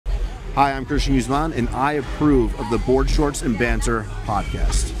Hi, I'm Christian Guzman, and I approve of the Board Shorts and Banter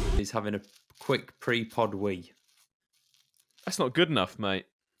podcast. He's having a quick pre-pod wee. That's not good enough, mate.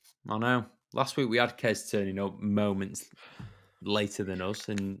 I know. Last week we had Kez turning up moments later than us,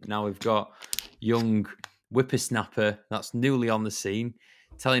 and now we've got young whippersnapper that's newly on the scene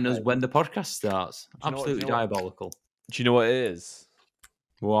telling us when the podcast starts. Absolutely diabolical. Do you know what it is?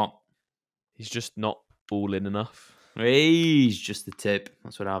 What? He's just not all in enough. He's just the tip.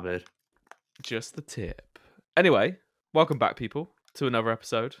 That's what I've heard. Just the tip. Anyway, welcome back, people, to another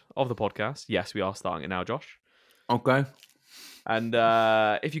episode of the podcast. Yes, we are starting it now, Josh. Okay. And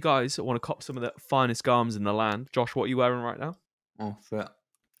if you guys want to cop some of the finest garms in the land, Josh, what are you wearing right now? Oh, fit.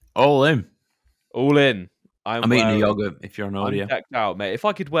 All in. All in. I'm eating a yogurt if you're on audio. I'm decked out, mate. If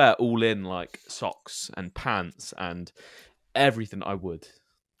I could wear all in, like socks and pants and everything, I would.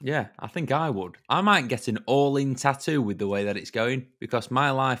 Yeah, I think I would. I might get an all-in tattoo with the way that it's going because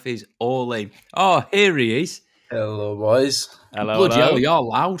my life is all in. Oh, here he is. Hello, boys. Hello, Bloody hello. hell, you're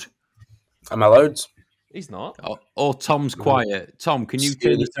loud. Am I loud? He's not. Oh, Tom's quiet. Tom, can you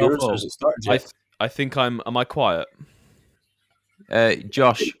turn yourself up? I think I'm... Am I quiet?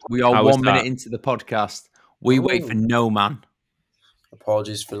 Josh, we are How was 1 minute that? into the podcast. We wait for no man.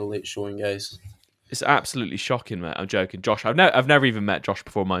 Apologies for the late showing, guys. It's absolutely shocking, mate. I'm joking. Josh, I've never even met Josh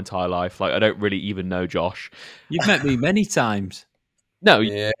before in my entire life. Like, I don't really even know Josh. You've met me many times. No.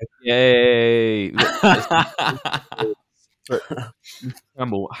 Yeah. Yay.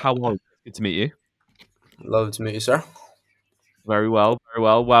 Campbell, how are you? Good to meet you. Love to meet you, sir. Very well, very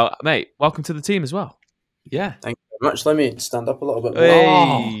well. Well, mate, welcome to the team as well. Yeah. Thank you very much. Let me stand up a little bit more.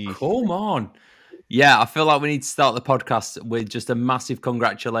 Hey. Oh, come on. Yeah, I feel like we need to start the podcast with just a massive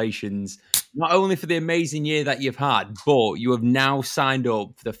congratulations, not only for the amazing year that you've had, but you have now signed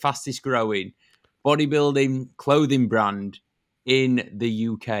up for the fastest growing bodybuilding clothing brand in the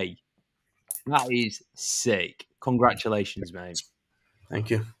UK. That is sick. Congratulations, mate.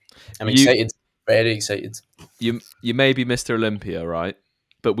 Thank you. I'm excited. Very excited. You may be Mr. Olympia, right?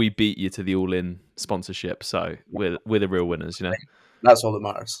 But we beat you to the all-in sponsorship, so we're the real winners, you know? That's all that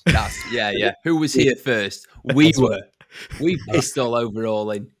matters. Yeah. Who was here first? We were. We pissed all over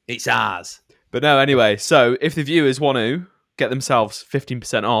all in. It's ours. But no, anyway, so if the viewers want to get themselves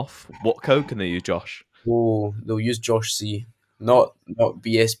 15% off, what code can they use, Josh? Oh, they'll use Josh C. Not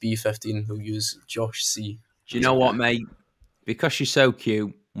BSB 15. They'll use Josh C. Do you know what, mate? Because you're so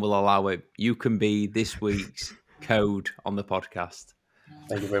cute, we'll allow it. You can be this week's code on the podcast.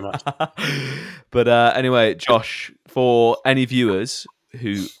 Thank you very much. But anyway, Josh, for any viewers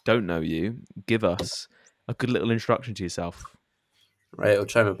who don't know you, give us a good little introduction to yourself. Right, I'll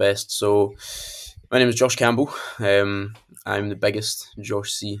try my best. So, my name is Josh Campbell. I'm the biggest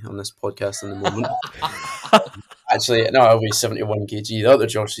Josh C on this podcast in the moment. Actually, no, I weigh 71 kg. The other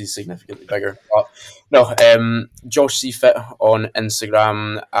Josh C is significantly bigger. But no, Josh C Fit on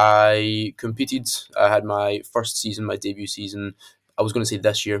Instagram. I competed. I had my first season, my debut season. I was going to say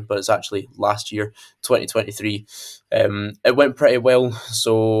this year, but it's actually last year, 2023. It went pretty well.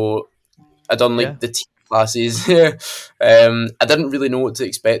 So I done the team classes. I didn't really know what to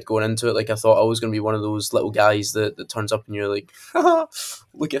expect going into it. Like, I thought I was going to be one of those little guys that turns up and you're like,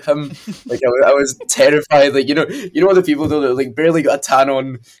 look at him. Like, I was terrified. Like, you know what the people do that like barely got a tan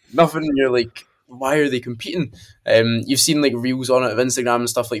on, nothing. And you're like, why are they competing? You've seen like reels on it of Instagram and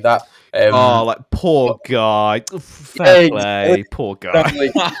stuff like that. Like, poor guy. Fair play. Poor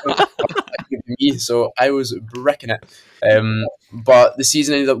guy. Me, so I was bricking it. But the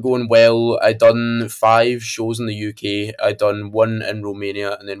season ended up going well. I done 5 shows in the UK. I done 1 in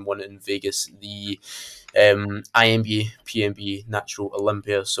Romania and then 1 in Vegas, the IMB, PMB Natural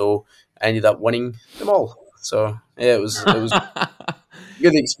Olympia. So I ended up winning them all. So yeah, it was a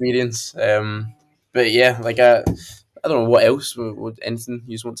good experience. But yeah, like I don't know what else. Would anything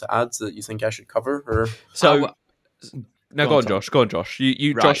you want to add that you think I should cover? Or So no, go on, Josh. Go on, Josh.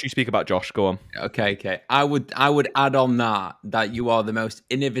 You Right. Josh, you speak about Josh. Go on. Okay. I would add on that you are the most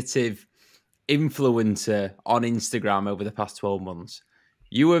innovative influencer on Instagram over the past 12 months.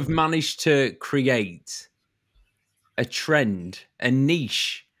 You have managed to create a trend, a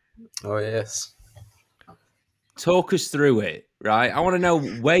niche. oh yes. Talk us through it, right? I want to know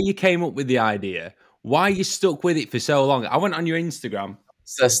where you came up with the idea, why you stuck with it for so long. I went on your Instagram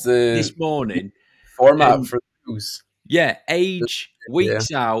That's the this morning. format for the news. Yeah, age,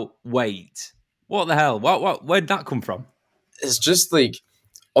 weeks out, weight. What the hell? Where'd that come from? It's just like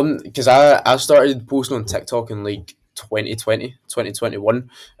because I started posting on TikTok in like 2020, 2021,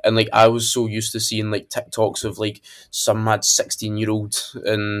 and like I was so used to seeing like TikToks of like some had 16-year-olds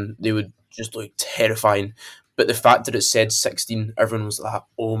and they would just look terrifying, But the fact that it said 16, everyone was like,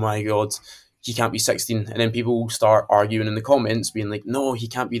 oh my God, he can't be 16. And then people start arguing in the comments, being like, no, he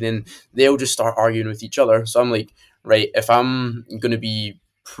can't be. Then they'll just start arguing with each other. So I'm like, right, if I'm going to be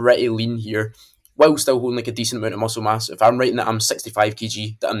pretty lean here, while still holding like a decent amount of muscle mass, if I'm writing that I'm 65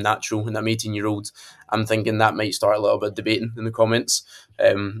 kg, that I'm natural, and I'm 18-year-old, I'm thinking that might start a little bit of debating in the comments.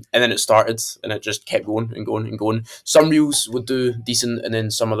 And then it started, and it just kept going and going and going. Some reels would do decent, and then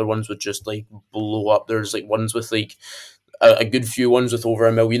some other ones would just like blow up. There's like ones with like a good few ones with over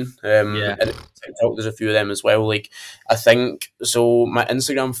 1 million. Yeah. And TikTok, there's a few of them as well. Like, I think, so my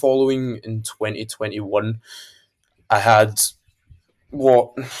Instagram following in 2021, I had,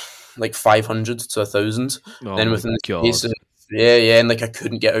 what, like 500 to 1,000. Oh Then my within the God. space of, yeah, and like I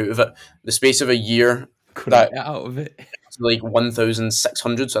couldn't get out of it. The space of a year, Couldn't get out of it. to like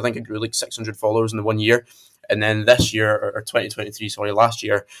 1,600. So I think I grew like 600 followers in the 1 year. And then this year, or 2023, sorry, last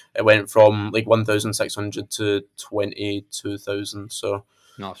year, it went from like 1,600 to 22,000. So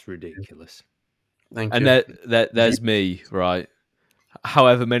That's ridiculous. thank And you. there's me, right?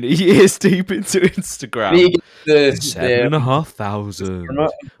 However many years deep into Instagram. Me, the 7,500.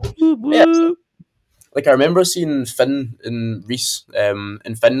 Yeah, so, like I remember seeing Finn and Reese,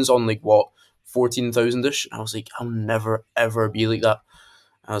 and Finn's on like what 14,000 ish. I was like, I'll never ever be like that.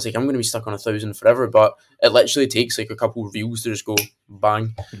 I was like, I'm gonna be stuck on 1,000 forever. But it literally takes like a couple of reels to just go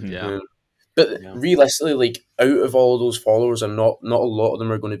bang. Yeah. But Yeah. realistically, like out of all of those followers, and not a lot of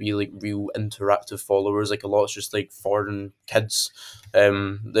them are going to be like real interactive followers. Like a lot is just like foreign kids,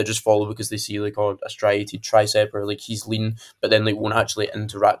 they just follow because they see like a striated tricep or like he's lean, but then like won't actually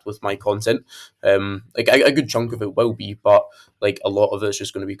interact with my content. Like a good chunk of it will be, but like a lot of it's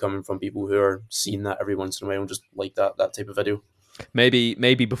just going to be coming from people who are seeing that every once in a while and just like that type of video. Maybe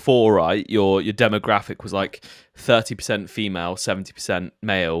before, right, your demographic was like 30% female, 70%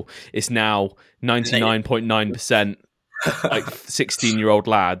 male. It's now 99.9% like 16-year-old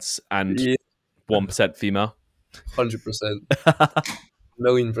lads and Yeah. 1% female. 100%,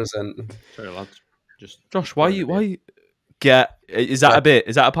 million%. Sorry, lads. Just Josh, why you get? Is that a bit?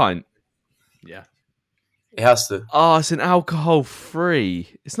 Is that a pint? yeah. It has to. Oh, it's an alcohol free.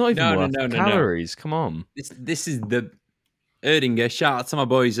 It's not even No, worth no, the no. calories. Come on. This is the Erdinger. Shout out to my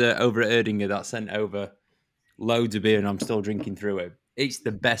boys over at Erdinger that sent over loads of beer, and I'm still drinking through it. It's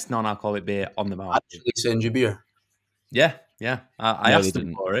the best non-alcoholic beer on the market. Actually send you beer. Yeah. I No, they asked him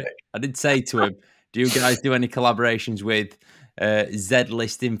didn't. for it. I did say to him, do you guys do any collaborations with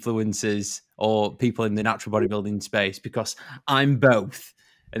Z-list influencers or people in the natural bodybuilding space? Because I'm both.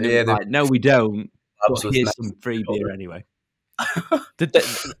 And they're like, no, we don't. But here's some free beer anyway. Did they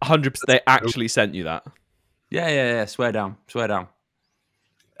 100%? They actually sent you that? Yeah. Swear down.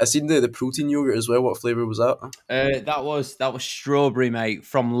 I seen the protein yogurt as well. What flavour was that? That was strawberry, mate,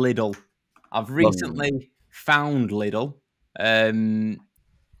 from Lidl. I've recently found Lidl, and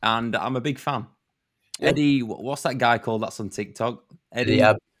I'm a big fan. Yeah. Eddie, what's that guy called that's on TikTok? Eddie.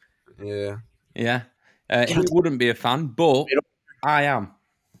 Yeah. He wouldn't be a fan, but I am.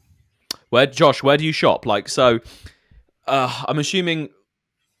 Josh, where do you shop? Like, so, I'm assuming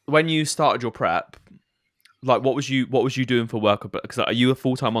when you started your prep, like, what was you doing for work? Because are you a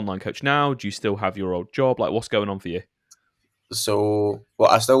full-time online coach now? Do you still have your old job? Like, what's going on for you? So,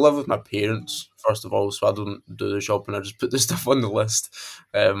 well, I still live with my parents, first of all, so I don't do the shopping. I just put the stuff on the list,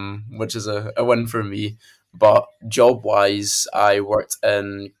 which is a win for me. But job-wise, I worked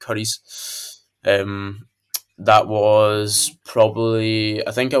in Curry's. That was probably,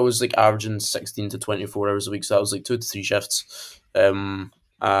 I think I was like averaging 16 to 24 hours a week, so that was like 2 to 3 shifts. And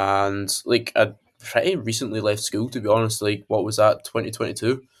like I pretty recently left school, to be honest. Like, what was that,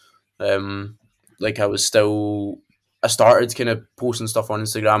 2022? Like I started kind of posting stuff on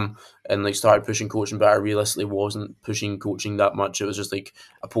Instagram and like started pushing coaching, but I realistically wasn't pushing coaching that much. It was just like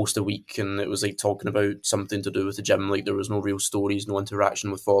a post a week, and it was like talking about something to do with the gym. Like there was no real stories, no interaction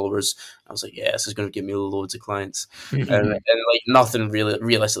with followers. I was like, yeah, this is going to give me loads of clients, and like nothing really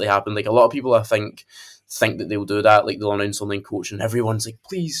realistically happened. Like a lot of people, I think that they'll do that. Like they'll announce online coach, and everyone's like,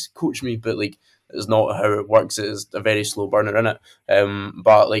 please coach me, but like it's not how it works. It is a very slow burner, in it.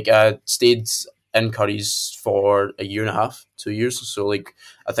 But like I stayed in Curry's for a year and a half, 2 years. So like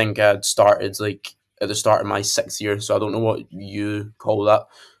I think I'd started like at the start of my 6th year. So I don't know what you call that.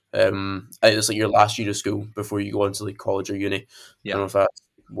 It's like your last year of school before you go into like college or uni. Yeah. I don't know if that's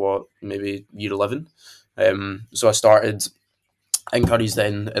maybe year 11. So I started in Curry's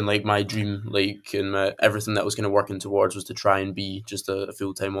then, and like my dream, like and everything that was kind of working towards was to try and be just a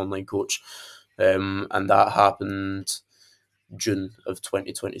full-time online coach. And that happened June of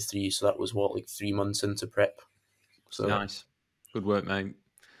 2023, so that was like 3 months into prep. So nice, good work, mate.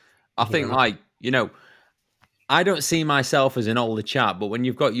 I think like I don't see myself as an older chap, but when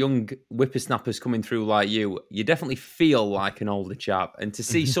you've got young whippersnappers coming through like you definitely feel like an older chap. And to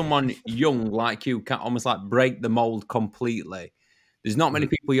see someone young like you can almost like break the mold completely. There's not many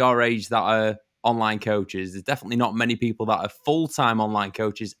people your age that are online coaches. There's definitely not many people that are full-time online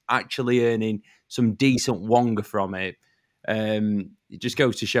coaches actually earning some decent wonga from it. It just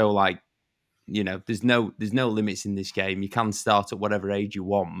goes to show, like, you know, there's no limits in this game. You can start at whatever age you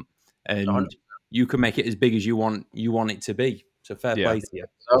want, and you can make it as big as you want it to be. So fair play to you.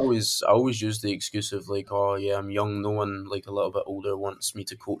 I always use the excuse of like, oh yeah, I'm young. No one like a little bit older wants me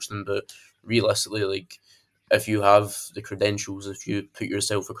to coach them. But realistically, like, if you have the credentials, if you put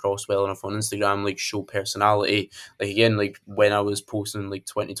yourself across well enough on Instagram, like show personality, like again, like when I was posting like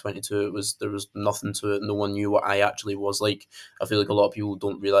 2022, there was nothing to it. No one knew what I actually was like. I feel like a lot of people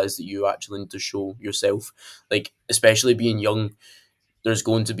don't realize that you actually need to show yourself, like especially being young. There's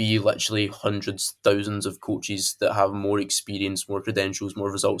going to be literally hundreds, thousands of coaches that have more experience, more credentials,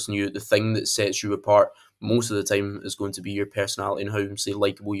 more results than you. The thing that sets you apart most of the time is going to be your personality and how, say,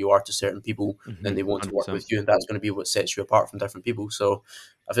 likable you are to certain people, and they want to work 100%. with you. That's going to be what sets you apart from different people. So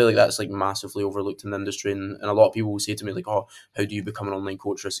I feel like that's like massively overlooked in the industry. And a lot of people will say to me like, oh, how do you become an online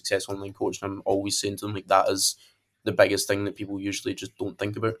coach or a successful online coach? And I'm always saying to them like, that is the biggest thing that people usually just don't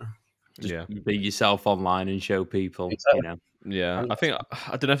think about. Yeah. Be yourself online and show people, Exactly. you know. Yeah,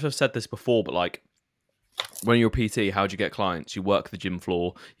 I don't know if I've said this before, but like when you're a PT, how do you get clients? You work the gym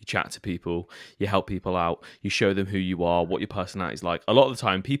floor, you chat to people, you help people out, you show them who you are, what your personality is like. A lot of the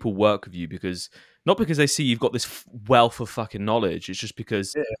time, people work with you not because they see you've got this wealth of fucking knowledge. It's just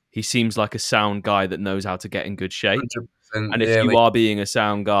because he seems like a sound guy that knows how to get in good shape. 100%. And if you are being a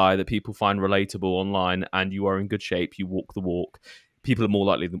sound guy that people find relatable online and you are in good shape, you walk the walk, people are more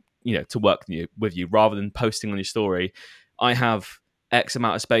likely, to work with you rather than posting on your story. I have X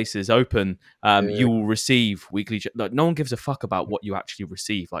amount of spaces open. You will receive weekly. Like, no one gives a fuck about what you actually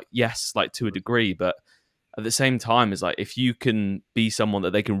receive. Like, yes, like to a degree, but at the same time, it's like if you can be someone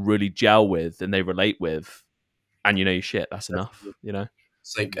that they can really gel with and they relate with, and you know your shit, that's enough. You know,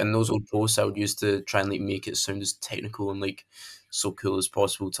 it's like in those old posts I would used to try and like make it sound as technical and like so cool as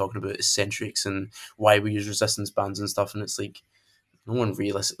possible, talking about eccentrics and why we use resistance bands and stuff. And it's like no one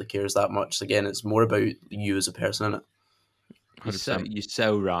realistically cares that much. Again, it's more about you as a person, innit? You're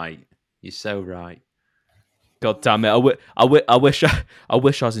so right. You're so right. God damn it! I wish I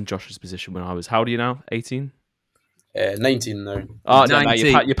was in Josh's position when I was. How old are you now? 18. 19 now. Oh no, mate,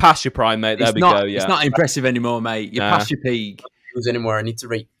 you're past your prime, mate. There we go. Yeah, it's not impressive anymore, mate. You're past your peak. Anymore. I need to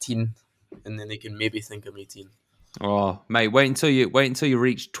write teen, and then they can maybe think I'm 18. Oh, mate, wait until you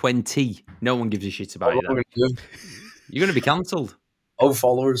reach 20. No one gives a shit about you then. You're going to be cancelled. All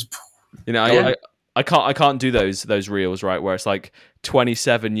followers. You know, I can't do those reels, right, where it's like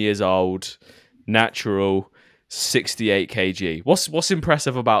 27 years old, natural, 68 kg. What's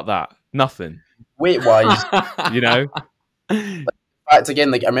impressive about that? Nothing. Weight wise, you know. In fact,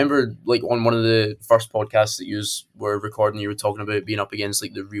 again, like I remember, like on one of the first podcasts that you were recording, you were talking about being up against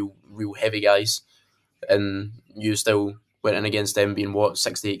like the real heavy guys, and you still went in against them being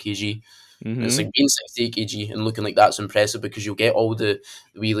 68 kg. Mm-hmm. It's like being 68 kg and looking like that's impressive because you'll get all the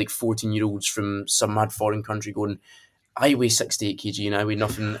wee like 14-year-olds from some mad foreign country going, I weigh 68 kg and I weigh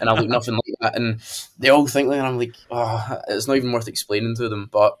nothing and I look nothing like that, and they all think like, and I'm like, oh, it's not even worth explaining to them,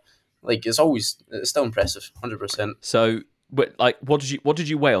 but like it's still impressive, 100%. So, but like, what did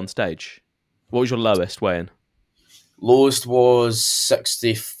you weigh on stage? What was your lowest weighing? Lowest was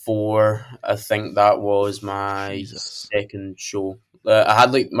 64. I think that was my second show. I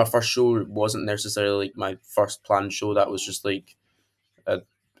had like my first show wasn't necessarily like my first planned show. That was just like I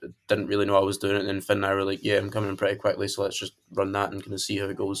didn't really know I was doing it. And then Finn and I were like, yeah, I'm coming in pretty quickly, so let's just run that and kind of see how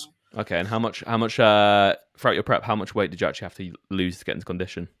it goes. Okay, and how much throughout your prep, how much weight did you actually have to lose to get into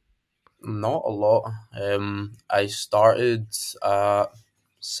condition? Not a lot. I started at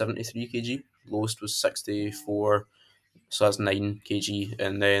 73 kg. Lowest was 64, so that's 9 kg,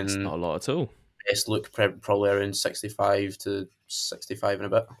 and then that's not a lot at all. Best look probably around 65 to 65 and a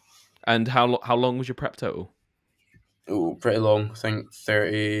bit. And how long was your prep total? Oh, pretty long. I think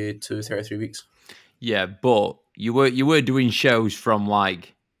 32, 33 weeks. Yeah, but you were doing shows from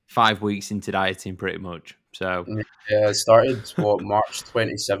like 5 weeks into dieting pretty much. So yeah, I started March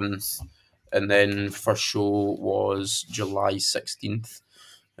 27th, and then first show was July 16th.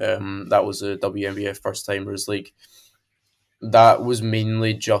 That was a WNBF first timers. Like that was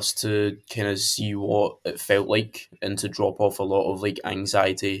mainly just to kind of see what it felt like and to drop off a lot of like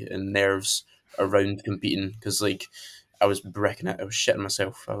anxiety and nerves around competing, because like I was bricking it. I was shitting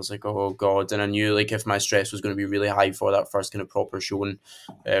myself. I was like, oh God. And I knew like if my stress was going to be really high for that first kind of proper showing,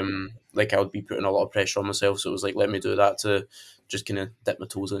 like I would be putting a lot of pressure on myself. So it was like, let me do that to just kind of dip my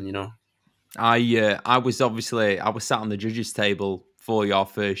toes in, you know. I was sat on the judges table for your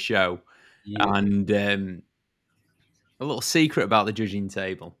first show, and a little secret about the judging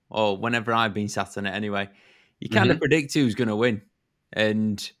table, or whenever I've been sat on it anyway, you kind of predict who's going to win,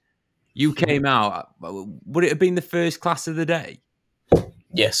 and you came out. Would it have been the first class of the day?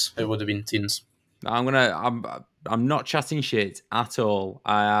 Yes, it would have been teens. I'm not chatting shit at all.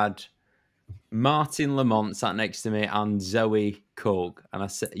 I had Martin Lamont sat next to me and Zoe Cook, and I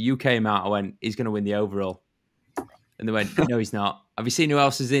said, you came out, I went, he's going to win the overall. And they went, no, he's not. Have you seen who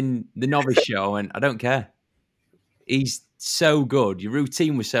else is in the novice show? I went, I don't care. He's so good. Your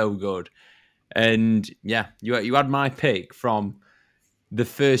routine was so good. And yeah, you had my pick from the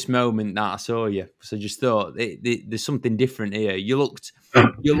first moment that I saw you. So I just thought there's something different here. You looked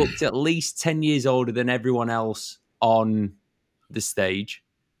at least 10 years older than everyone else on the stage,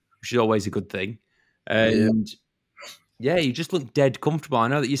 which is always a good thing. And yeah, you just looked dead comfortable. I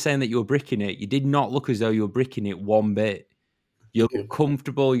know that you're saying that you were bricking it. You did not look as though you were bricking it one bit. You look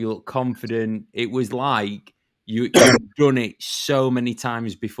comfortable. You look confident. It was like you'd done it so many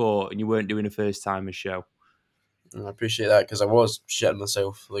times before and you weren't doing a first-timer show. I appreciate that because I was shitting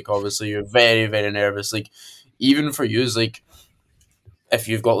myself. Like, obviously, you're very, very nervous. Like, even for you, like, if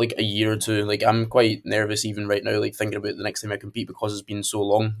you've got like a year or two, like I'm quite nervous even right now, like thinking about the next time I compete because it's been so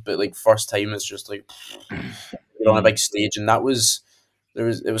long. But like first time, it's just like you're on a big stage, and it was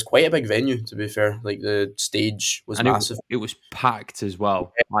quite a big venue to be fair. Like the stage was massive. It was packed as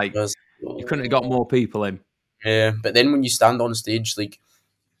well. Like you couldn't have got more people in. Yeah, but then when you stand on stage, like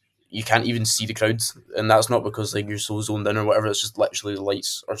you can't even see the crowds, and that's not because like you're so zoned in or whatever. It's just literally the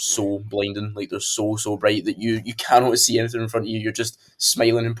lights are so blinding, like they're so bright that you cannot see anything in front of you. You're just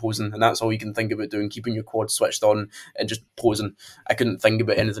smiling and posing, and that's all you can think about doing, keeping your quad switched on and just posing. I couldn't think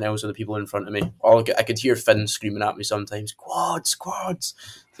about anything else with the people in front of me. I could hear Finn screaming at me sometimes, quads,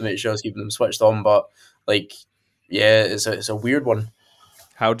 to make sure I was keeping them switched on. But like, yeah, it's a weird one.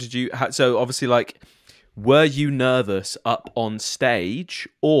 So obviously, like, were you nervous up on stage,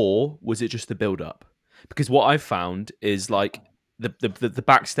 or was it just the build-up? Because what I've found is like the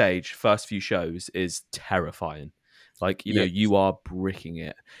backstage first few shows is terrifying. Like, you know, you are bricking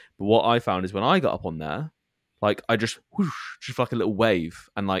it. But what I found is when I got up on there, like I just like a little wave,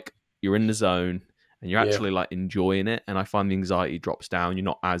 and like you're in the zone and you're actually like enjoying it. And I find the anxiety drops down. You're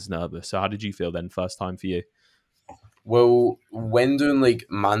not as nervous. So how did you feel then, first time for you? Well, when doing like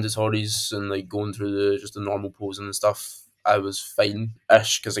mandatories and like going through just the normal posing and stuff, I was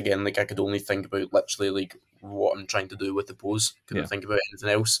fine-ish because again, like I could only think about literally like what I'm trying to do with the pose. Couldn't think about anything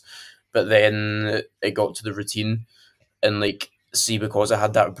else. But then it got to the routine, and like see, because I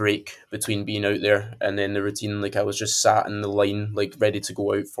had that break between being out there and then the routine, like I was just sat in the line, like ready to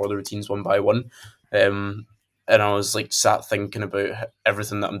go out for the routines one by one. And I was like sat thinking about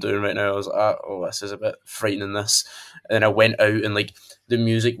everything that I'm doing right now. I was like, oh, this is a bit frightening, this. And then I went out and like the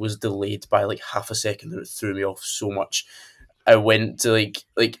music was delayed by like half a second, and it threw me off so much. I went to like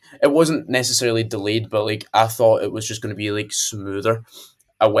it wasn't necessarily delayed, but like I thought it was just going to be like smoother.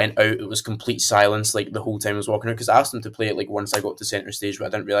 I went out, it was complete silence like the whole time I was walking out, because I asked them to play it like once I got to centre stage, but I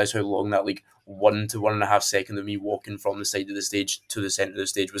didn't realise how long that like 1 to 1.5 seconds of me walking from the side of the stage to the centre of the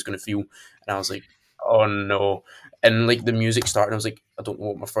stage was going to feel. And I was like, oh no. And like the music started, I was like, I don't know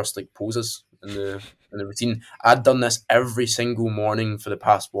what my first like pose is in the routine. I'd done this every single morning for the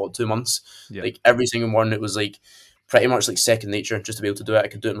past 2 months. Like every single morning it was like pretty much like second nature just to be able to do it. I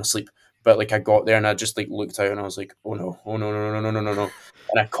could do it in my sleep. But like I got there and I just like looked out and I was like, oh no.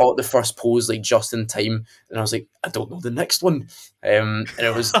 And I caught the first pose like just in time, and I was like, I don't know the next one. And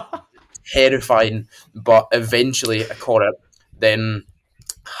it was terrifying, but eventually I caught it. Then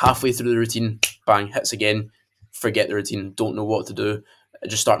halfway through the routine, bang, hits again, forget the routine, don't know what to do, I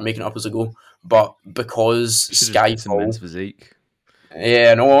just start making it up as I go. But because Skyfall, physique.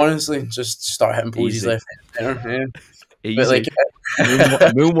 Yeah, no, honestly, just start hitting poses left and center. Yeah. But like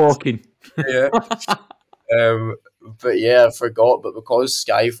moonwalking. Yeah. But yeah, I forgot. But because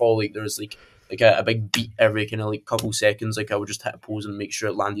Skyfall, like there was like a big beat every kind of like couple seconds. Like I would just hit a pose and make sure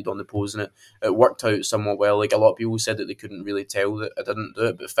it landed on the pose, and it worked out somewhat well. Like a lot of people said that they couldn't really tell that I didn't do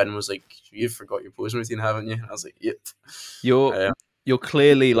it, but Finn was like, "You forgot your posing routine, haven't you?" And I was like, "Yep." You're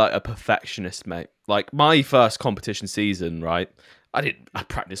clearly like a perfectionist, mate. Like my first competition season, right? I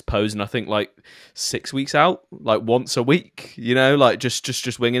practiced posing, I think like 6 weeks out, like once a week, you know, like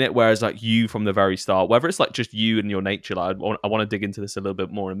just winging it. Whereas like you from the very start, whether it's like just you and your nature, like I want to dig into this a little bit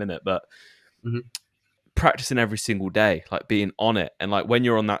more in a minute, but practicing every single day, like being on it. And like when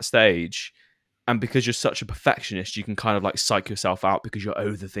you're on that stage, and because you're such a perfectionist, you can kind of like psych yourself out because you're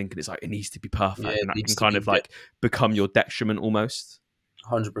overthinking. It's like it needs to be perfect, Yeah, and it that needs can to kind be of like become your detriment almost.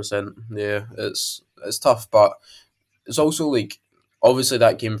 100%. Yeah, it's tough, but it's also like obviously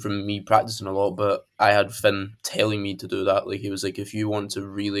that came from me practicing a lot, but I had Finn telling me to do that. Like he was like, if you want to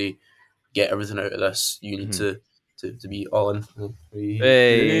really get everything out of this, you need Mhm. to be all in.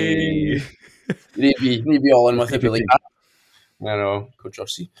 Hey. You need to be all in with it, but like I know, Coach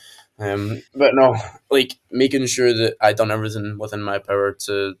Josh C. But no, like making sure that I done everything within my power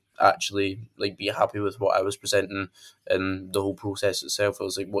to actually like be happy with what I was presenting and the whole process itself. I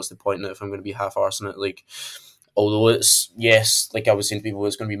was like, what's the point in it if I'm going to be half-arsing it? Like, although it's yes, like I was saying to people,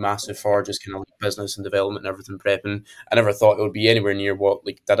 it's going to be massive for just kind of like business and development and everything prepping. I never thought it would be anywhere near what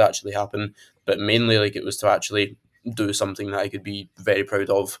like did actually happen, but mainly like it was to actually do something that I could be very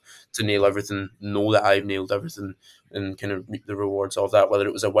proud of, to nail everything, know that I've nailed everything, and kind of reap the rewards of that. Whether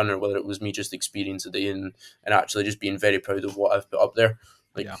it was a win or whether it was me just experiencing today and actually just being very proud of what I've put up there.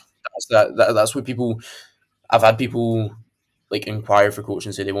 Like Yeah. that's what people. I've had people like inquire for coaching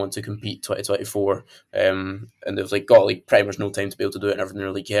and say they want to compete 2024, and they've like got like pretty much no time to be able to do it and everything.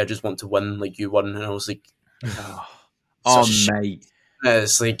 They're like, yeah, I just want to win like you won, and I was like, Oh, such a shit. mate.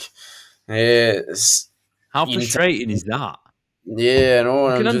 It's like, yeah, How you need to- frustrating is that? yeah, no,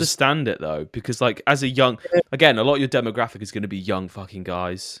 I and can I'm just understand it though, because like as a young, again, a lot of your demographic is going to be young fucking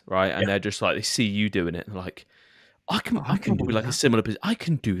guys, right? And they're just like they see you doing it, and they're like, I'm can do probably like a that. similar position. I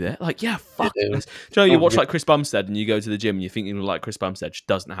can do that. Like, yeah, fuck Yeah. this. Do you know, you Oh, watch yeah. like Chris Bumstead, and you go to the gym, and you think you look like Chris Bumstead, just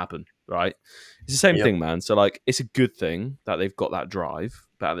doesn't happen, right? It's the same Yep. thing, man. So like, it's a good thing that they've got that drive,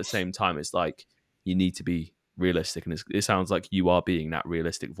 but at the same time, it's like you need to be realistic, and it sounds like you are being that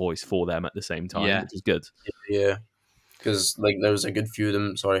realistic voice for them at the same time, Yeah. which is good. Yeah, because like there was a good few of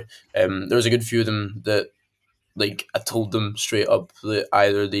them. Sorry, there was a good few of them that like I told them straight up that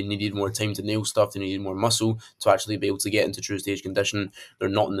either they needed more time to nail stuff, they needed more muscle to actually be able to get into true stage condition. They're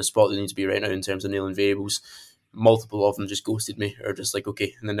not in the spot they need to be right now in terms of nailing variables. Multiple of them just ghosted me or just like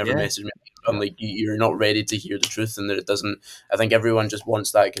okay, and then never Yeah. messaged me. I'm like, you're not ready to hear the truth, and that it doesn't. I think everyone just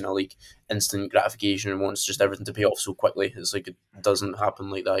wants that kind of like instant gratification and wants just everything to pay off so quickly. It's like it doesn't happen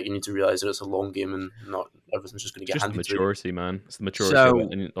like that. You need to realize that it's a long game and not everything's just going to It's get just handed to you. maturity, man. It's the maturity So-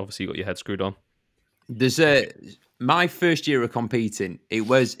 of it, and obviously you got your head screwed on. There's my first year of competing. It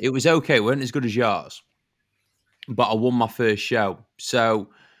was okay. It weren't as good as yours, but I won my first show. So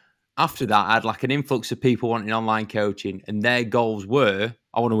after that, I had like an influx of people wanting online coaching, and their goals were,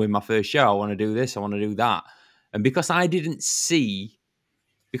 I want to win my first show. I want to do this. I want to do that. And because I didn't see,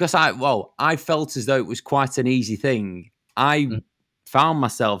 I felt as though it was quite an easy thing. I found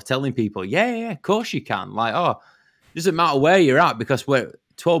myself telling people, yeah, of course you can. Like, oh, it doesn't matter where you're at, because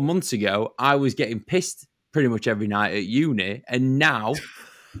 12 months ago, I was getting pissed pretty much every night at uni, and now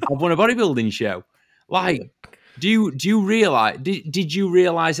I've won a bodybuilding show. Like, do you realize? Did you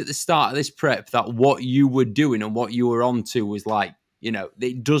realize at the start of this prep that what you were doing and what you were onto was like,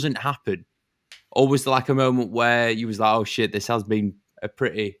 it doesn't happen? Or was there like a moment where you was like, oh shit, this has been a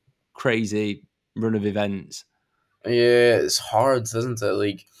pretty crazy run of events? Yeah, it's hard, isn't it?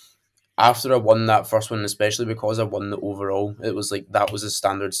 Like after I won that first one, especially because I won the overall, it was like that was a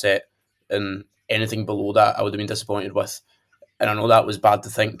standard set, and anything below that I would have been disappointed with. And I know that was bad to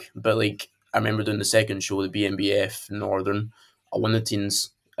think, but like I remember doing the second show, the BNBF Northern, I won the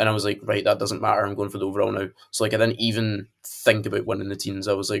teens, and I was like, right, that doesn't matter. I'm going for the overall now. So like I didn't even think about winning the teens.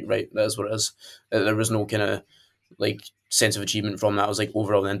 I was like, right, that is what it is. There was no kind of like sense of achievement from that. I was like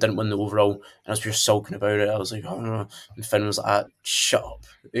overall, and then didn't win the overall, and I was just sulking about it. I was like, oh no. And Finn was like, shut up.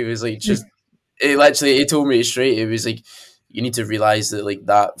 It was like just he told me straight. It was like you need to realize that like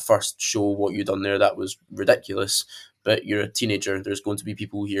that first show, what you done there, that was ridiculous. But you're a teenager. There's going to be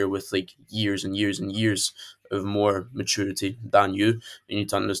people here with like years and years and years of more maturity than you. You need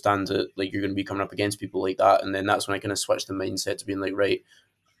to understand that like you're going to be coming up against people like that. And then that's when I kind of switched the mindset to being like, right,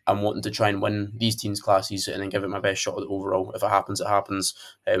 I'm wanting to try and win these teens classes and then give it my best shot at the overall. If it happens, it happens.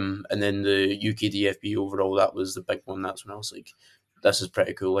 And then the UKDFB overall, that was the big one. That's when I was like, this is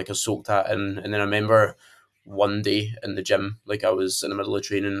pretty cool. Like I soaked that in. And then I remember one day in the gym, like I was in the middle of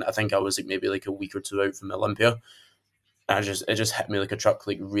training. I think I was like maybe like a week or two out from Olympia. And it just hit me like a truck,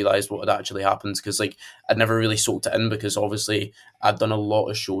 like realised what had actually happened, because like I'd never really soaked it in, because obviously I'd done a lot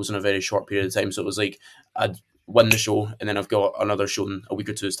of shows in a very short period of time. So it was like I'd win the show and then I've got another show in a week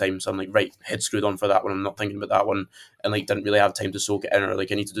or two's time. So I'm like, right, head screwed on for that one. I'm not thinking about that one, and like didn't really have time to soak it in, or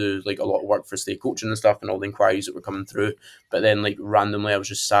like I need to do like a lot of work for state coaching and stuff and all the inquiries that were coming through. But then like randomly I was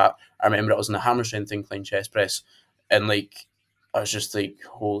just sat. I remember I was in a hammer strength incline chest press, and like I was just like,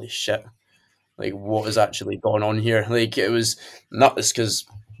 holy shit. like what is actually going on here? Like it was nuts because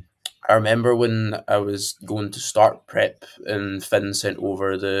I remember when I was going to start prep and Finn sent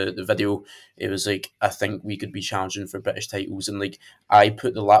over the video, it was like, I think we could be challenging for British titles. And like, I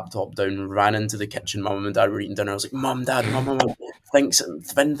put the laptop down, ran into the kitchen, Mum and Dad were eating dinner. I was like, Mum, Dad, Mum,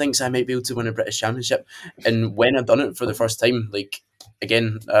 Finn thinks I might be able to win a British championship. And when I done it for the first time, like,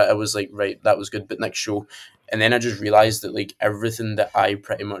 again, I was like, right, that was good, but next show. And then I just realised that like everything that I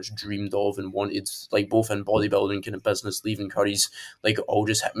pretty much dreamed of and wanted, like both in bodybuilding, kind of business, leaving Curry's, like all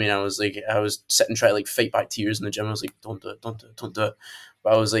just hit me. And I was sitting trying to like fight back tears in the gym. I was like, don't do it, don't do it, don't do it.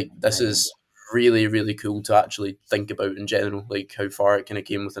 But I was like, this is really, really cool to actually think about in general, like how far it kind of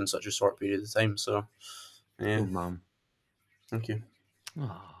came within such a short period of time. So, yeah. Good man. Thank you.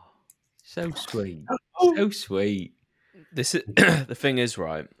 Oh, so sweet. So sweet. This is the thing is,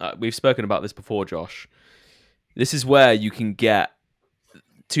 right? We've spoken about this before, Josh. This is where you can get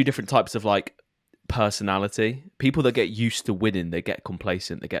two different types of like personality. People that get used to winning, they get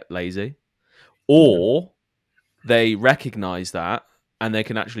complacent, they get lazy, or they recognize that and they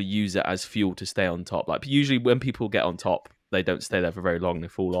can actually use it as fuel to stay on top. Like usually when people get on top, they don't stay there for very long, they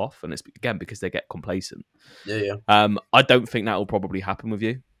fall off, and it's again because they get complacent. Yeah. I don't think that will probably happen with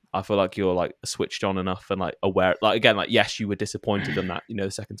you. I feel like you're like switched on enough and like aware. Like again, like yes, you were disappointed in that. You know,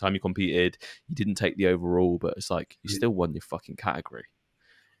 the second time you competed, you didn't take the overall, but it's like you still won your fucking category.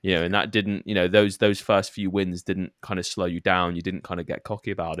 You know, and that didn't. You know, those first few wins didn't kind of slow you down. You didn't kind of get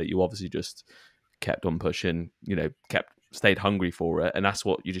cocky about it. You obviously just kept on pushing. You know, stayed hungry for it, and that's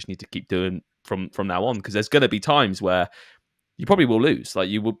what you just need to keep doing from now on. Because there's going to be times where you probably will lose. Like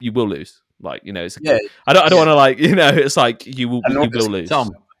you will lose. Like you know, it's I don't want to like you know. It's like you will lose.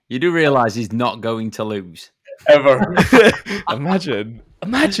 Tom, you do realise he's not going to lose ever. Imagine,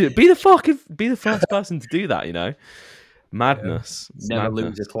 be the first person to do that. You know, madness. Never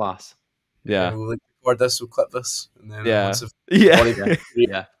lose a class. Yeah. We'll record this. We'll clip this. And then Yeah.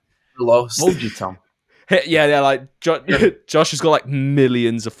 Yeah. Lost. Hold you, Tom. Yeah, like Josh has got like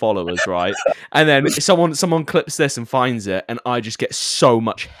millions of followers, right? And then someone clips this and finds it, and I just get so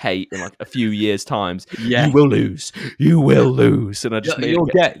much hate in like a few years' times. Yeah, you will lose, and I just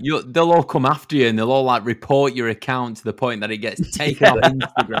they'll all come after you, and they'll all like report your account to the point that it gets taken off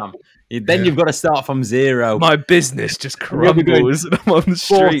Instagram. Then you've got to start from zero. My business just crumbles, and I'm on the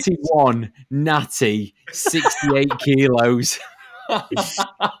street. 41, natty, 68 kilos.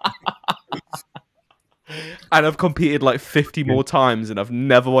 And I've competed like 50 more times, and I've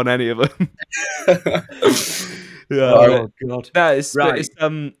never won any of them. Oh god! That is right.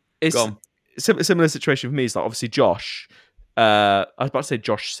 It's a similar situation for me. Is like obviously Josh. I was about to say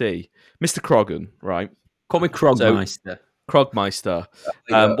Josh C. Mr. Croggan, right? Call me Krogmeister. Krogmeister.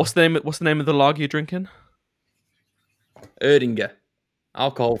 What's the name of the lager you're drinking? Erdinger.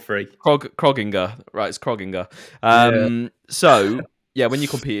 Alcohol free. Krogginger. Right, it's Krogginger. So yeah, when you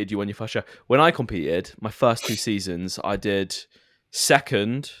competed, you won your first show. When I competed, my first 2 seasons, I did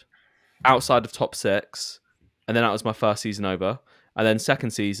second outside of top 6, and then that was my first season over. And then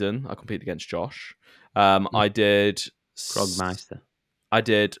second season, I competed against Josh. I did Krogmeister. I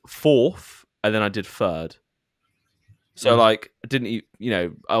did 4th, and then I did 3rd. So like, I didn't, I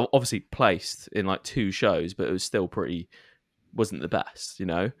obviously placed in like 2 shows, but it was still wasn't the best, you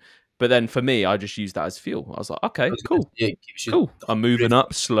know. But then for me, I just used that as fuel. I was like, okay, cool. Cool. I'm moving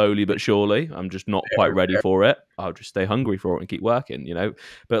up slowly but surely. I'm just not quite ready for it. I'll just stay hungry for it and keep working, you know?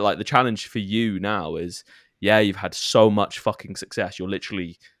 But like the challenge for you now is, you've had so much fucking success. You're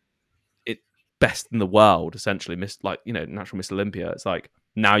literally best in the world, essentially. Natural Mr Olympia. It's like,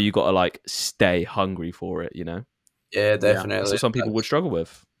 now you got to like stay hungry for it, you know? Yeah, definitely. That's what some people would struggle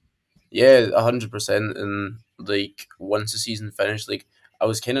with. Yeah, 100%. And like once the season finished, like I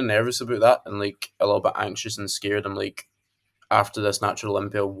was kind of nervous about that and like a little bit anxious and scared. I'm like, after this Natural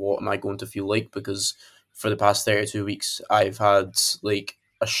Olympia, what am I going to feel like? Because for the past 32 weeks, I've had like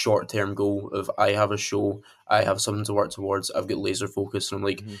a short-term goal of I have a show, I have something to work towards, I've got laser focus, and I'm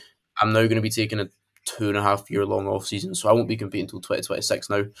like, I'm now going to be taking a 2.5 year long off season, so I won't be competing until 2026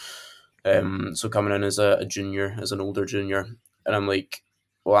 now. So coming in as a junior, as an older junior, and I'm like,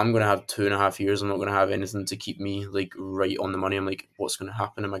 well, I'm going to have 2.5 years. I'm not going to have anything to keep me like right on the money. I'm like, what's going to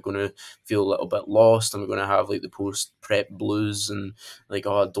happen? Am I going to feel a little bit lost? Am I going to have like the post-prep blues and like,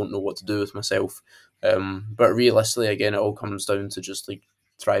 I don't know what to do with myself? But realistically, again, it all comes down to just like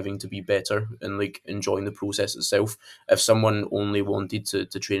thriving to be better and like enjoying the process itself. If someone only wanted to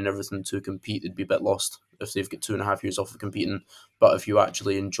train and everything to compete, they'd be a bit lost if they've got 2.5 years off of competing. But if you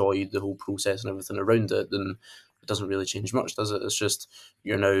actually enjoy the whole process and everything around it, then it doesn't really change much, does it? It's just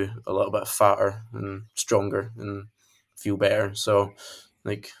you're now a little bit fatter and stronger and feel better. So,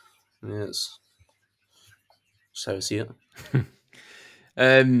 like, yeah, it's That's how I see it.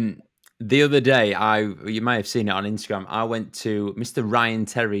 The other day, you may have seen it on Instagram. I went to Mr. Ryan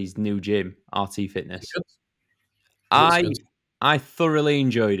Terry's new gym, RT Fitness. Good. Looks I good. I thoroughly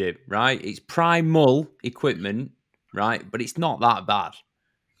enjoyed it. Right, it's primal equipment, right, but it's not that bad.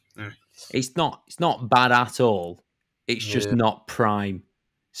 Mm. It's not bad at all. It's just Yeah. not prime.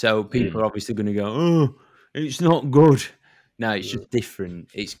 So people are obviously going to go, oh, it's not good. No, it's just different.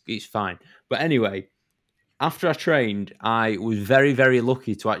 It's fine. But anyway, after I trained, I was very, very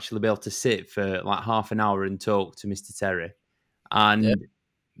lucky to actually be able to sit for like half an hour and talk to Mr. Terry. And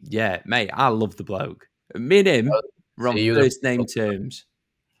yeah, mate, I love the bloke. Me and him were on first name terms.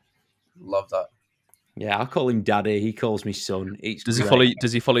 Love that. Yeah, I call him daddy. He calls me son. Does he follow?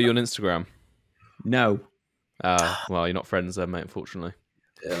 Does he follow you on Instagram? No. Well, you're not friends then, mate. Unfortunately.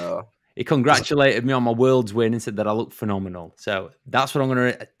 Yeah. He congratulated me on my world's win and said that I look phenomenal. So that's what I'm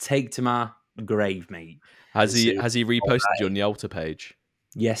going to take to my grave, mate. Has he reposted you on the altar page?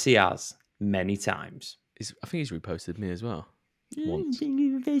 Yes, he has many times. I think he's reposted me as well. Once.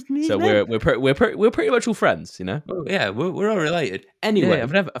 So So we're pretty much all friends, you know. Oh, yeah, we're all related. Anyway, Yeah,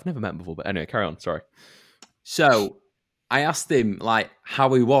 I've never met him before, but anyway, carry on. Sorry. So I asked him like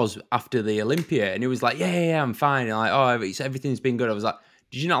how he was after the Olympia, and he was like, "Yeah, I'm fine." And like, "Oh, everything's been good." I was like,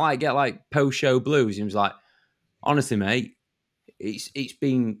 "Did you not like get like post-show blues?" He was like, "Honestly, mate, it's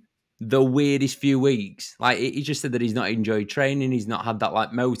been the weirdest few weeks." Like he just said that he's not enjoyed training, he's not had that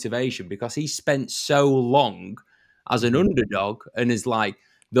like motivation because he spent so long as an underdog and as like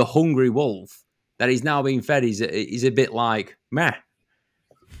the hungry wolf that he's now being fed. He's a bit like meh.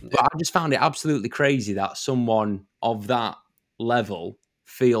 But I just found it absolutely crazy that someone of that level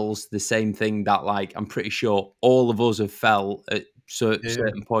feels the same thing that, like, I'm pretty sure all of us have felt at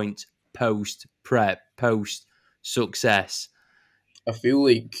certain points post prep, post success. I feel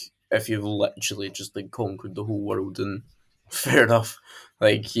like if you've literally just like conquered the whole world, and fair enough,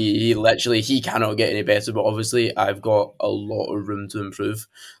 like he literally he cannot get any better. But obviously, I've got a lot of room to improve.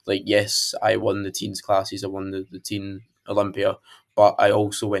 Like, yes, I won the teens classes, I won the teen Olympia, but I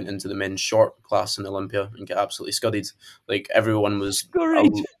also went into the men's short class in Olympia and got absolutely scudded. Like everyone was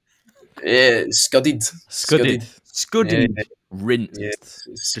Scudded. scudded, Rinsed,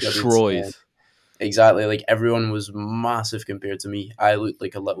 scudded, destroyed. Exactly, like everyone was massive compared to me. I looked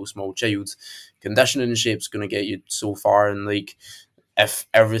like a little small child. Conditioning and shape's going to get you so far, and like if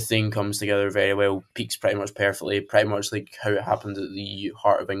everything comes together very well, peaks pretty much perfectly, pretty much like how it happened at the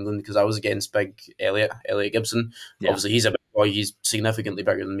Heart of England, because I was against big Elliot Gibson. Yeah. Obviously, he's a big boy, he's significantly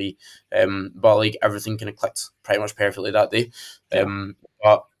bigger than me, but like everything kind of clicked pretty much perfectly that day.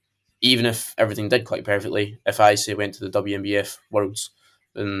 But even if everything did click perfectly, if I say went to the WNBF Worlds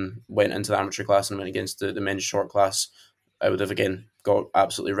and went into the amateur class and went against the men's short class, I would have again got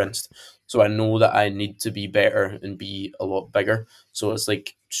absolutely rinsed. So I know that I need to be better and be a lot bigger. So it's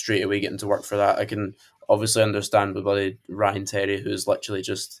like straight away getting to work for that. I can obviously understand with buddy Ryan Terry, who's literally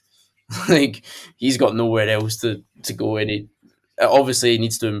just like he's got nowhere else to go, and he obviously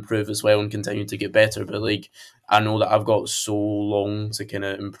needs to improve as well and continue to get better. But like I know that I've got so long to kind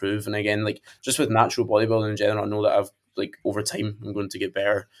of improve, and again, like just with natural bodybuilding in general, I know that I've like over time I'm going to get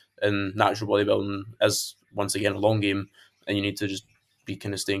better. And natural bodybuilding is once again a long game, and you need to just be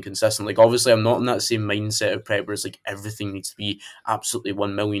kind of staying consistent. Like obviously I'm not in that same mindset of prep where it's like everything needs to be absolutely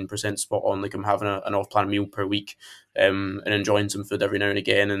 1,000,000% spot on. Like I'm having an off-plan meal per week, and enjoying some food every now and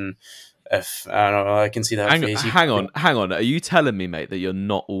again. And if I don't know, I can see that face. Hang on. Are you telling me, mate, that you're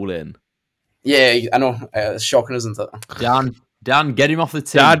not all in? Yeah, I know. It's shocking, isn't it? Dan, get him off the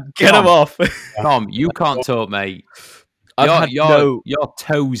team. Dad, get him off. Tom, you can't talk, mate. You're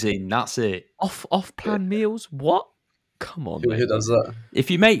toesing. That's it. Off plan meals? What? Come on, mate. Who does that?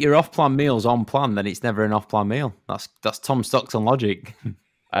 If you make your off-plan meals on plan, then it's never an off-plan meal. That's Tom Stockton logic.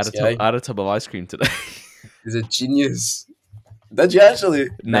 I had a tub of ice cream today. He's a genius. Did you actually?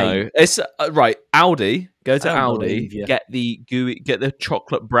 No, it's right. Aldi, go to Aldi, believe you. get the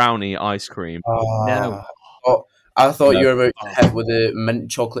chocolate brownie ice cream. No. Oh, I thought you were about to hit with the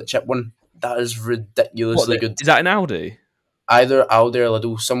mint chocolate chip one. That is ridiculously good. Is that an Aldi? Either Aldi or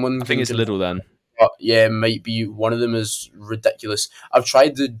Lidl. Someone I think it's Lidl then. Yeah, might be. One of them is ridiculous. I've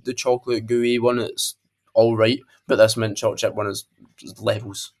tried the chocolate gooey one. It's all right, but this mint chocolate chip one is just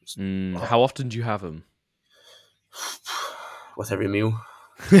levels. How often do you have them? With every meal.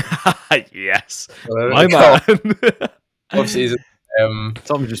 Yes, my man. Off season.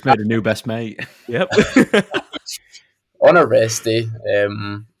 Tom just made a new best mate. Yep. On a rest day,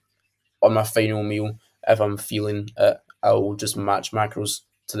 on my final meal, if I'm feeling it, I'll just match macros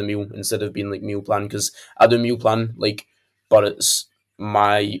to the meal instead of being like meal plan, because I do meal plan like, but it's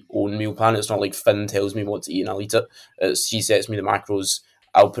my own meal plan. It's not like Finn tells me what to eat and I'll eat it. He sets me the macros.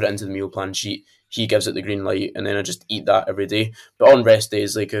 I'll put it into the meal plan sheet. He gives it the green light, and then I just eat that every day. But on rest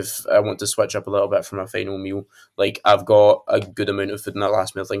days, like if I want to switch up a little bit for my final meal, like I've got a good amount of food in that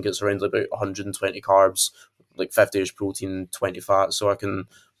last meal. I think it's around about 120 carbs, like 50-ish protein, 20 fat, so I can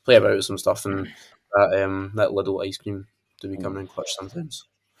play about with some stuff. And that little ice cream to be coming in clutch sometimes.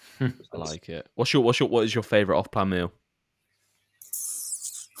 I like it. What is your favourite off-plan meal?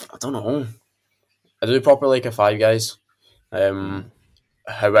 I don't know. I do proper like a Five Guys.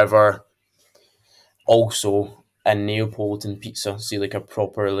 However, also a Neapolitan pizza. See, like a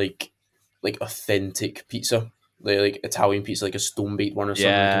proper like authentic pizza, like Italian pizza, like a stone baked one or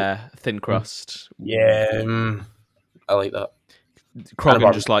something. Yeah, thin crust. Yeah, I like that.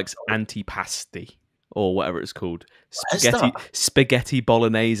 Krogan just likes antipasti or whatever it's called. Spaghetti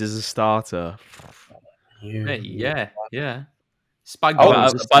bolognese as a starter. Yeah. By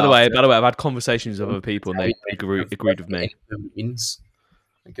the way, I've had conversations with other people and they agreed with me. Means.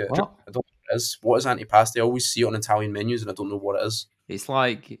 Okay. What? I don't know what it is. What is antipasti? I always see it on Italian menus and I don't know what it is. It's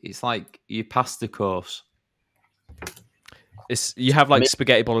like your pasta course. You have like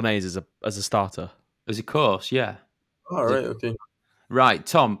spaghetti bolognese as a starter. As a course, yeah. Oh, right, okay. Right,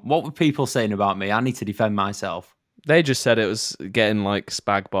 Tom, what were people saying about me? I need to defend myself. They just said it was getting like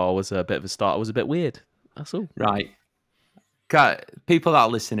spag bar was a bit of a starter, was a bit weird. That's all. Right. People that are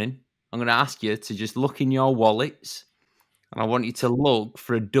listening, I'm going to ask you to just look in your wallets and I want you to look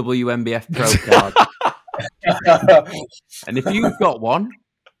for a WMBF Pro card. And if you've got one,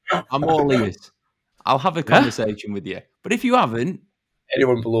 I'm all ears. I'll have a conversation with you. But if you haven't,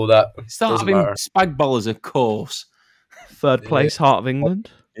 anyone below that, start having spag bol as a course. Third place, Heart of England.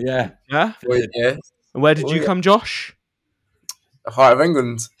 Yeah. Yeah? Yeah. And where did you come, Josh? Heart of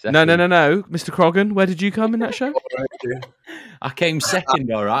England. No. Mr. Krogan, where did you come in that show? I came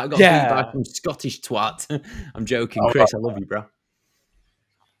second, all right. I got beat by some Scottish twat. I'm joking. Chris, I love you, bro.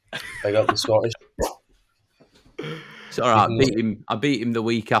 I got the Scottish. It's all right. I beat him the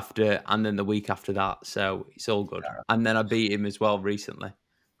week after and then the week after that. So it's all good. And then I beat him as well recently,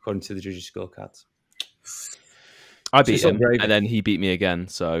 according to the judges' scorecards. I beat him, and then he beat me again.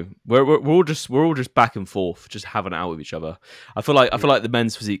 So we're all just back and forth, just having it out with each other. I feel like the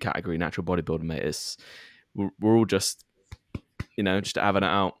men's physique category, natural bodybuilding, mate. We're all just just having it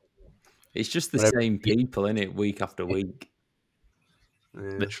out. It's just the same people, isn't it? Week after week,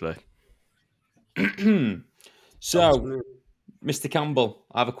 literally. So, Mr. Campbell,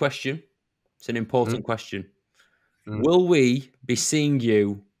 I have a question. It's an important question. Will we be seeing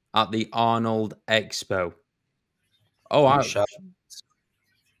you at the Arnold Expo? Oh, are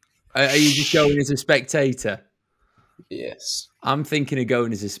you just going as a spectator? Yes. I'm thinking of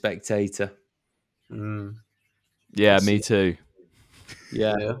going as a spectator. Yeah, me too.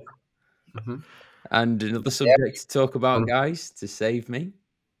 Yeah. Mm-hmm. And another subject to talk about, guys, to save me.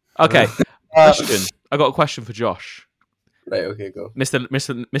 Okay. Question. I got a question for Josh. Right, okay, go.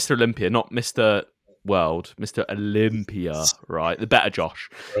 Mr. Olympia, not Mr. World, Mr. Olympia, right? The better Josh.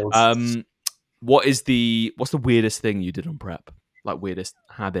 What's the weirdest thing you did on prep? Like weirdest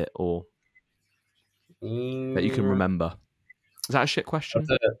habit or that you can remember? Is that a shit question?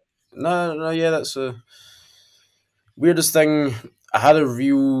 No, yeah, that's a weirdest thing. I had a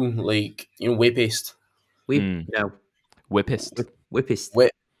real whey paste. No. Whippist.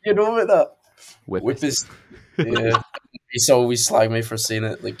 You know about that? Whippist. Yeah. He's always slag me for saying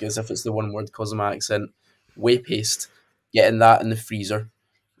it like as if it's the one word because of my accent. Whey paste. Getting that in the freezer.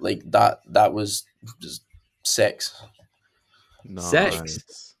 Like that was just sex.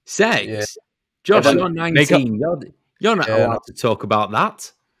 Nice. Sex? Yeah. Josh, you're 19. You're not allowed to talk about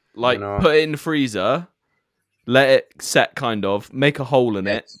that. Like, put it in the freezer, let it set kind of, make a hole in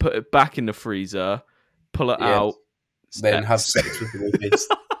it, put it back in the freezer, pull it out. Then have sex with the whey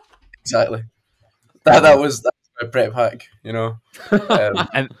paste. Exactly. That was my prep hack,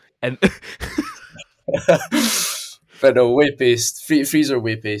 and But no, whey paste, freezer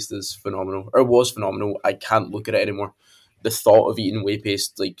whey paste is phenomenal, or was phenomenal. I can't look at it anymore. The thought of eating whey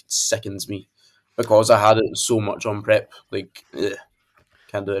paste sickens me because I had it so much on prep.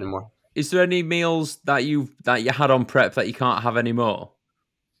 Can't do it anymore. Is there any meals that you had on prep that you can't have anymore?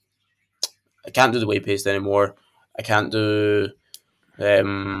 I can't do the whey paste anymore. I can't do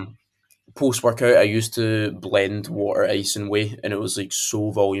post-workout. I used to blend water, ice, and whey, and it was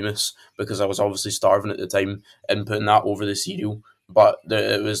so voluminous because I was obviously starving at the time and putting that over the cereal. But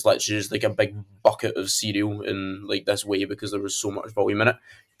it was literally just a big bucket of cereal in this whey because there was so much volume in it.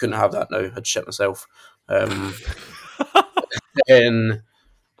 Couldn't have that now. I'd shit myself. And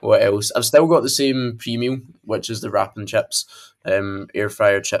What else? I've still got the same pre-meal, which is the wrap and chips, air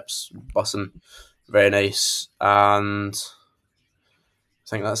fryer chips, bussin', very nice, and I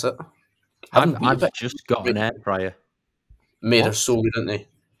think that's it. I've just got an air fryer. Mate, they're so good, aren't they?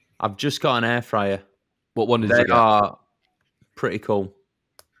 I've just got an air fryer. What one did They you get? are pretty cool.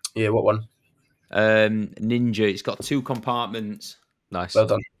 Yeah, what one? Ninja. It's got 2 compartments. Nice. Well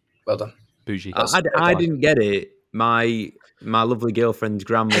done. Well done. Bougie. I didn't get it. My lovely girlfriend's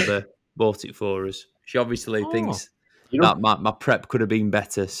grandmother bought it for us. She obviously thinks that my prep could have been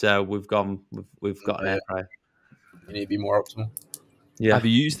better, so we've got an air fryer. You need to be more optimal. Yeah. Have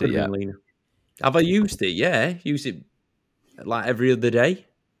you used it yet? Have I used it? Yeah, use it like every other day.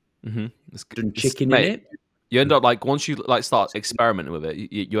 Mm-hmm. Done chicken in it. You end up like once you like start experimenting with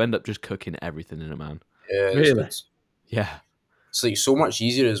it, you end up just cooking everything in it, man. Yeah, Really? Yeah. It's like so much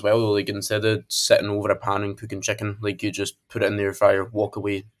easier as well, though. Like instead of sitting over a pan and cooking chicken, like you just put it in the air fryer, walk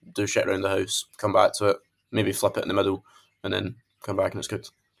away, do shit around the house, come back to it, maybe flip it in the middle, and then come back and it's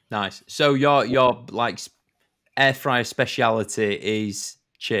cooked. Nice. So your like air fryer speciality is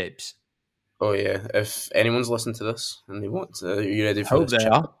chips. Oh yeah, if anyone's listening to this and they want to, are you ready for Hope this? they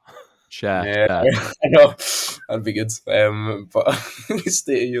are. Share. Yeah, I know. That'd be good. But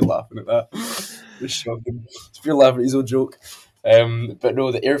stay you laughing at that. It's shocking. If you're laughing at his own joke. But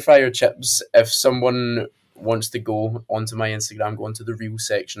no, the air fryer chips, if someone wants to go onto my Instagram, go onto the reel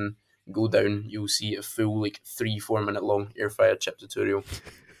section, go down, you'll see a full like 3-4 minute long air fryer chip tutorial.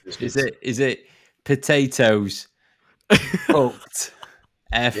 Is it potatoes cooked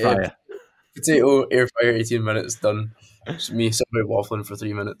air fryer? Potato, air fryer, 18 minutes, done. It's me simply waffling for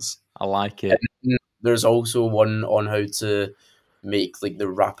 3 minutes. I like it. And there's also one on how to make like the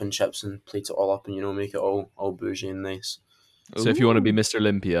wrap and chips and plate it all up and make it all bougie and nice. So if you want to be Mr.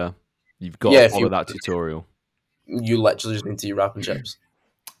 Olympia, you've got to follow that tutorial. You literally just need to eat wrap and chips.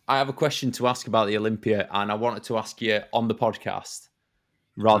 I have a question to ask about the Olympia, and I wanted to ask you on the podcast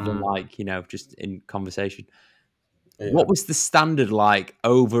rather than like just in conversation. Yeah. What was the standard like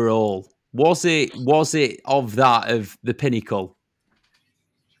overall? Was it of that of the pinnacle?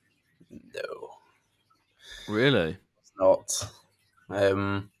 No, Really? it's not.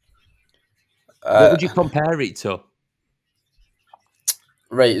 What would you compare it to?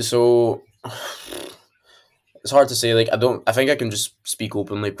 Right, so it's hard to say. Like, I think I can just speak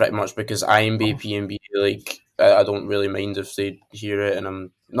openly pretty much because IMB, PMB, like, I don't really mind if they hear it, and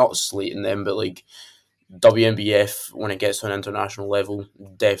I'm not slating them, but like WNBF when it gets to an international level,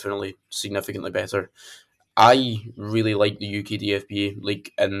 definitely significantly better. I really like the UK DFBA,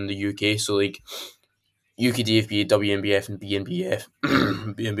 like in the UK, so like UK DFBA, WNBF, and BNBF,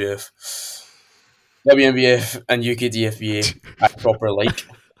 WNBF and UK DFBA, I proper like.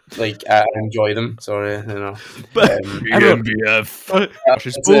 Like, I enjoy them. Sorry, But BNBF.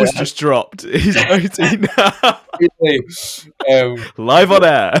 His balls just dropped. He's 18 now. Live on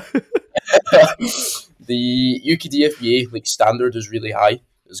air. The UK DFBA like standard is really high.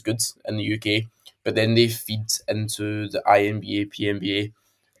 It's good in the UK, but then they feed into the INBA, PNBA,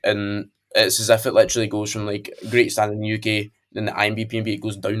 and it's as if it literally goes from like great standard in the UK, then the INB, PNBA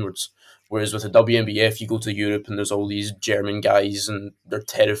goes downwards. Whereas with the WNBF, you go to Europe and there's all these German guys and they're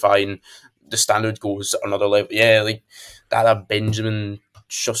terrifying. The standard goes another level. Yeah, like that Benjamin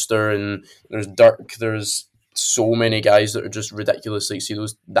Schuster and there's Dirk. There's so many guys that are just ridiculous. Like, see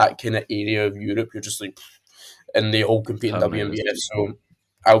that kind of area of Europe, you're just like, and they all compete in WNBF. So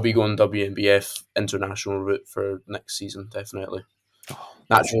I'll be going WNBF international route for next season, definitely.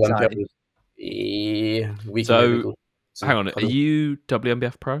 Natural Olympia. Hang on, are you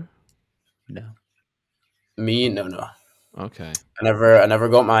WNBF pro? No. Me? No. Okay. I never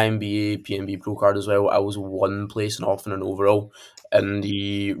got my MBA PNB pro card as well. I was one placing off in an overall in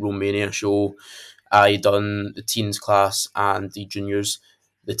the Romania show. I done the teens class and the juniors.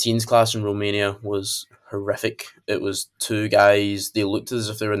 The teens class in Romania was horrific. It was 2 guys. They looked as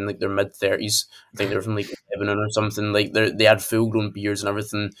if they were in like their mid-30s. I think they were from like Lebanon or something. Like they had full-grown beards and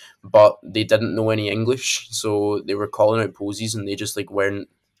everything, but they didn't know any English, so they were calling out poses and they just like weren't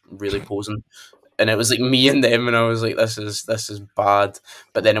really posing. And it was like me and them, and I was like, this is bad.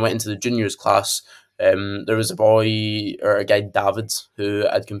 But then I went into the juniors class. There was a guy, David, who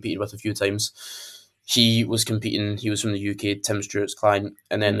I'd competed with a few times. He was competing. He was from the UK, Tim Stewart's client.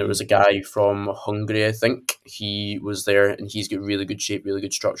 And then there was a guy from Hungary, I think. He was there, and he's got really good shape, really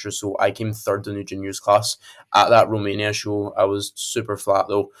good structure. So I came third in the juniors class. At that Romania show, I was super flat,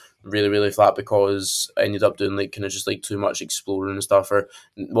 though. really, really flat because I ended up doing like kind of just like too much exploring and stuff, or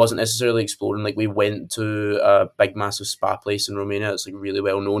it wasn't necessarily exploring. Like we went to a big massive spa place in Romania. It's like really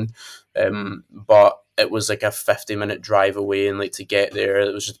well known, but it was like a 50-minute drive away, and like to get there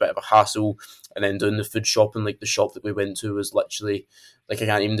it was just a bit of a hassle. And then doing the food shopping, like the shop that we went to was literally, like I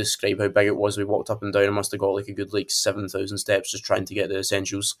can't even describe how big it was. We walked up and down, I must have got like a good like 7,000 steps just trying to get the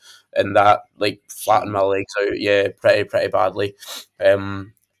essentials, and that like flattened my legs out, yeah, pretty badly.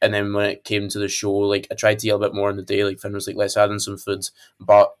 And then when it came to the show, like I tried to eat a bit more in the day. Like Finn was like, let's add in some food,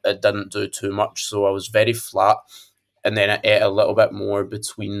 but it didn't do too much, so I was very flat. And then I ate a little bit more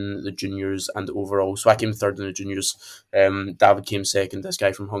between the juniors and the overall. So I came third in the juniors. David came second. This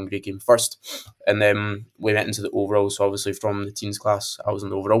guy from Hungary came first. And then we went into the overall. So obviously from the teens class, I was in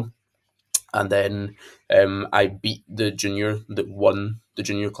the overall. And then I beat the junior that won the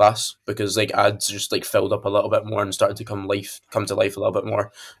junior class because like I'd just like filled up a little bit more and started to come to life a little bit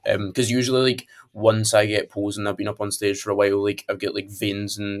more. Because usually like once I get posing, I've been up on stage for a while, like I've got like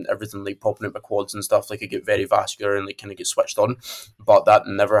veins and everything like popping out my quads and stuff. Like I get very vascular and like kind of get switched on. But that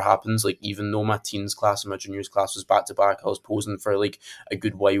never happens. Like even though my teens class and my juniors class was back to back, I was posing for like a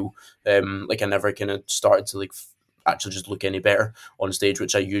good while. Like I never kind of started to like actually just look any better on stage,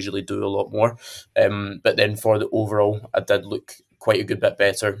 which I usually do a lot more. But then for the overall, I did look quite a good bit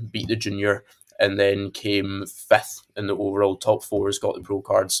better, beat the junior, and then came fifth in the overall. Top four has got the pro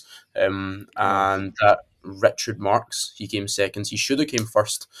cards. And Richard Marks, he came second. He should have came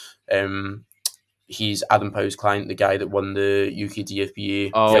first. He's Adam Powell's client, the guy that won the UK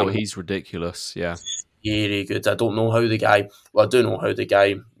DFBA. Oh, he's ridiculous, yeah. Very good. I don't know how the guy... Well, I do know how the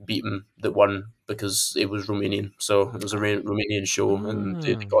guy beat him that won because it was Romanian. So it was a Romanian show and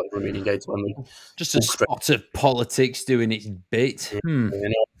they got the Romanian guy to win. Like, just a spot of politics doing its bit. You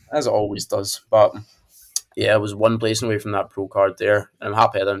know, as it always does. But yeah, I was one place away from that pro card there. And I'm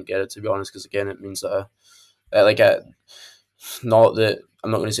happy I didn't get it, to be honest, because again, it means that not that... I'm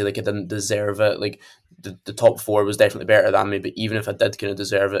not going to say like I didn't deserve it. Like the top four was definitely better than me, but even if I did kind of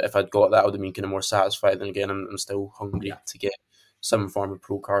deserve it, if I'd got that, I would have been kind of more satisfied. Then again, I'm still hungry to get some form of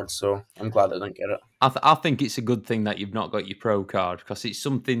pro card, so I'm glad I didn't get it. I think it's a good thing that you've not got your pro card because it's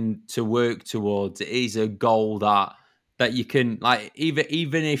something to work towards. It is a goal that you can, like,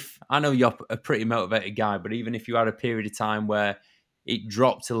 even if I know you're a pretty motivated guy, but even if you had a period of time where it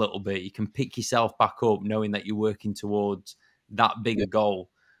dropped a little bit, you can pick yourself back up knowing that you're working towards that bigger goal.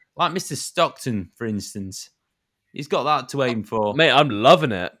 Like Mr. Stockton, for instance, he's got that to aim for. Mate, I'm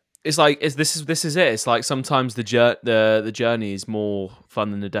loving it. It's like this is it. It's like sometimes the journey is more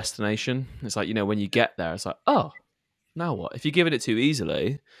fun than the destination. It's like, you know, when you get there, it's like, oh, now what? If you're giving it too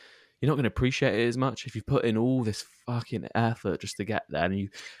easily, you're not going to appreciate it as much. If you put in all this fucking effort just to get there, and you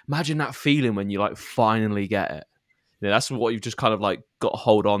imagine that feeling when you like finally get it. You know, that's what you've just kind of like got to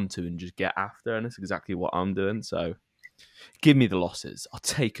hold on to and just get after, and that's exactly what I'm doing. So, give me the losses. I'll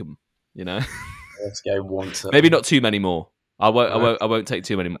take them. You know, this guy wants it. Maybe not too many more. I won't take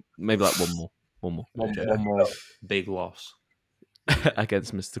too many. Maybe like one more. One more big loss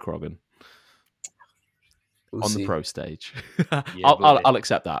against Mr. Croggan We'll on see. the pro stage. Yeah, I'll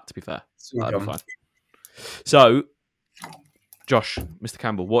accept that. To be fair, that'll be fine. So, Josh, Mr.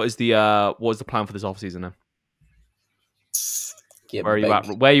 Campbell, what is the plan for this off season then? Where are you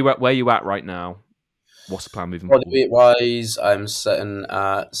at? Where you at right now? What's the plan moving forward? Body weight wise, I'm sitting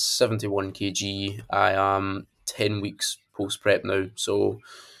at 71 kg. I am 10 weeks post prep now, so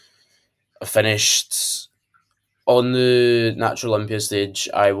I finished on the Natural Olympia stage.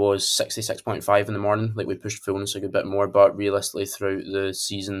 I was 66.5 in the morning. Like we pushed fullness a good bit more, but realistically throughout the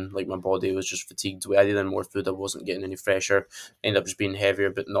season, like my body was just fatigued. We added in more food. I wasn't getting any fresher. Ended up just being heavier,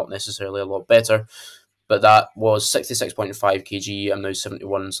 but not necessarily a lot better. But that was 66.5 kg. I'm now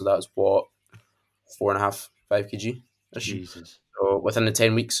 71, so that's what 4.5, 5 kg. Jesus. So within the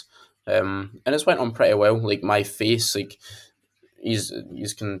 10 weeks. And it's went on pretty well. Like my face, like you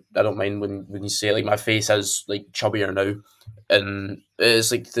can, I don't mind when you say it, like my face is like chubbier now, and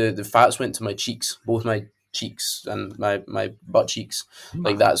it's like the fats went to my cheeks, both my cheeks and my butt cheeks.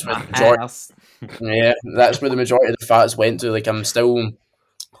 Like that's where the majority, that's where the majority of the fats went to. Like I'm still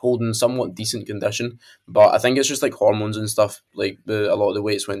holding somewhat decent condition, but I think it's just like hormones and stuff. Like a lot of the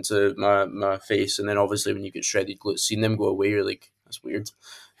weights went to my face, and then obviously when you get shredded glutes, seeing them go away, you're like, that's weird.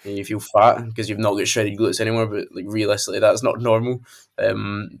 And you feel fat because you've not got shredded glutes anymore, but like realistically that's not normal.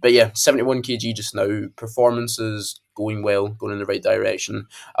 But yeah, 71 kg just now. Performance is going well, going in the right direction.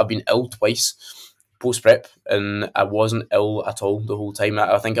 I've been ill twice, post prep, and I wasn't ill at all the whole time.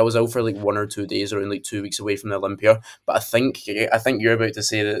 I think I was ill for like 1 or 2 days, around like 2 weeks away from the Olympia. But I think you're about to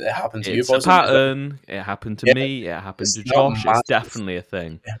say that it happened to you. It's a pattern. It happened to me. It happened to Josh. It's definitely a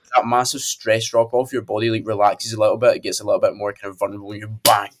thing. That massive stress drop off, your body like relaxes a little bit. It gets a little bit more kind of vulnerable. And you're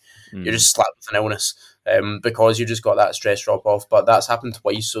bang. You're just slapped with an illness because you just got that stress drop off. But that's happened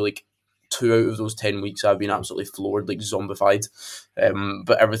twice. So like 2 out of those 10 weeks, I've been absolutely floored, like zombified.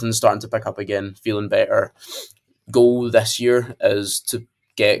 But everything's starting to pick up again, feeling better. Goal this year is to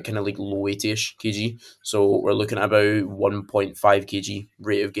get kind of like low 80-ish kg. So we're looking at about 1.5 kg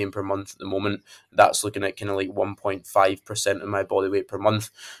rate of gain per month at the moment. That's looking at kind of like 1.5% of my body weight per month.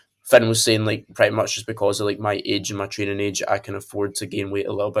 Finn was saying like pretty much just because of like my age and my training age, I can afford to gain weight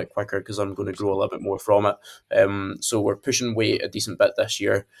a little bit quicker because I'm going to grow a little bit more from it. So we're pushing weight a decent bit this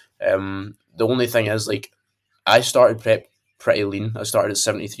year. The only thing is like I started prep pretty lean. I started at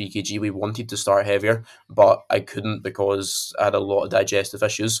 73 kg. We wanted to start heavier, but I couldn't because I had a lot of digestive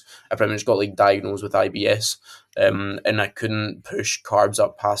issues. I pretty much got like diagnosed with IBS, and I couldn't push carbs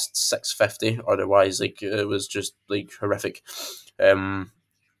up past 650. Otherwise, like it was just like horrific.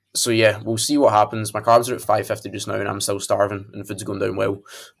 So yeah, we'll see what happens. My carbs are at 550 just now, and I'm still starving, and food's going down well.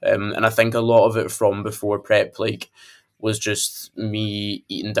 And I think a lot of it from before prep, like, was just me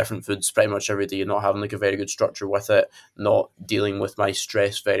eating different foods pretty much every day, not having like a very good structure with it, not dealing with my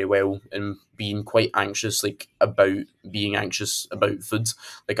stress very well, and being quite anxious, like about being anxious about food.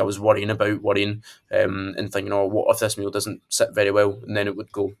 Like I was worrying, and thinking, oh, what if this meal doesn't sit very well, and then it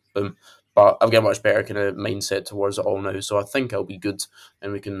would go boom. But I've got a much better kind of mindset towards it all now, so I think I'll be good,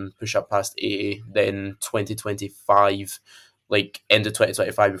 and we can push up past 80. Then 2025, like end of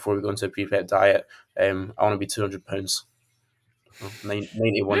 2025, before we go into a pre-prep diet, I want to be 200 pounds,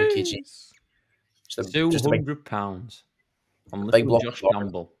 91 kg. Just 200 pounds. I'm big little block Josh of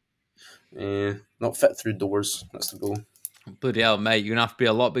Campbell. Not fit through doors. That's the goal. Bloody hell, mate! You're gonna have to be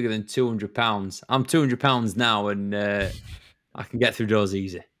a lot bigger than 200 pounds. I'm 200 pounds now, and I can get through doors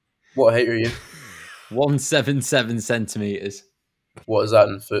easy. What height are you? 177 centimeters. What is that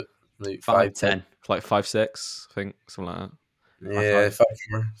in foot? Like 5'10". Like 5'6", I think, something like that. Yeah,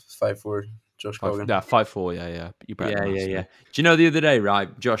 5'4". Josh Campbell. Yeah, 5'4". Yeah. You better. Yeah. Do you know the other day,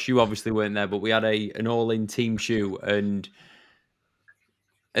 right, Josh? You obviously weren't there, but we had an all-in team shoot, and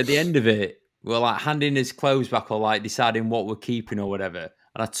at the end of it, we're like handing his clothes back or like deciding what we're keeping or whatever.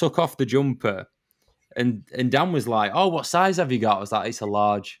 And I took off the jumper, and Dan was like, "Oh, what size have you got?" I was like, "It's a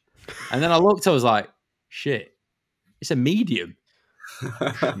large." And then I looked, I was like, "Shit, it's a medium."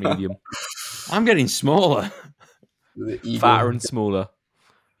 Medium. I'm getting smaller. Fatter and smaller.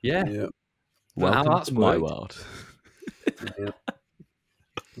 Yeah. Welcome to my world. Yeah.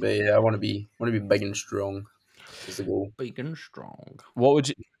 But yeah, I want to be big and strong. Is the goal. Big and strong. What would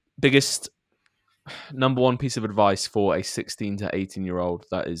you biggest number one piece of advice for a 16 to 18-year-old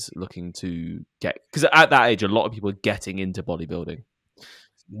that is looking to get, because at that age a lot of people are getting into bodybuilding.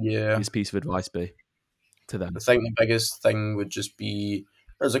 Yeah. Biggest piece of advice be to them? I think the biggest thing would just be,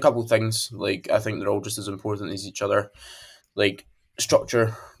 there's a couple things, like I think they're all just as important as each other. Like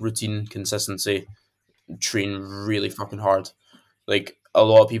structure, routine, consistency, train really fucking hard. Like a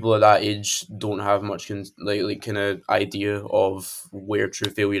lot of people at that age don't have much kind of idea of where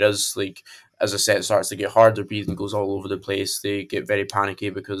true failure is. Like as a set starts to get hard, their breathing goes all over the place. They get very panicky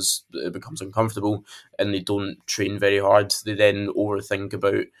because it becomes uncomfortable, and they don't train very hard. They then overthink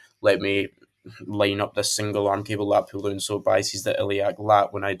about, let me line up this single arm cable lat pull down so it biases the iliac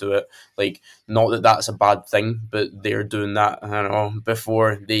lat when I do it. Like, not that that's a bad thing, but they're doing that, I don't know,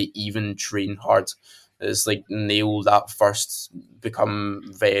 before they even train hard. It's like nail that first, become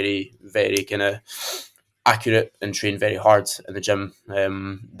very, very kind of accurate and train very hard in the gym.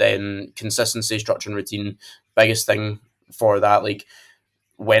 Then consistency, structure and routine, biggest thing for that. Like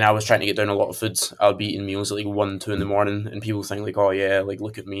when I was trying to get down a lot of foods, I'll be eating meals at like 1, 2 in the morning, and people think like, oh yeah, like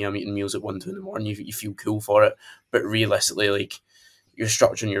look at me, I'm eating meals at 1, 2 in the morning. You feel cool for it, but realistically, like your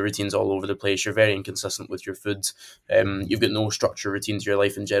structure and your routines all over the place. You're very inconsistent with your foods. You've got no structure routine to your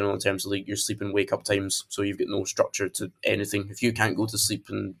life in general in terms of like your sleep and wake up times. So you've got no structure to anything. If you can't go to sleep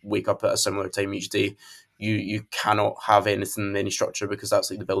and wake up at a similar time each day, you cannot have anything, any structure, because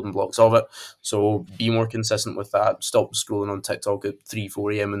that's like the building blocks of it. So be more consistent with that. Stop scrolling on TikTok at 3,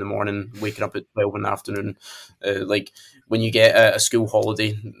 4 a.m. in the morning, waking up at 12 in the afternoon. Like when you get a school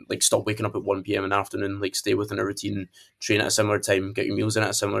holiday, like stop waking up at 1 p.m. in the afternoon, like stay within a routine, train at a similar time, get your meals in at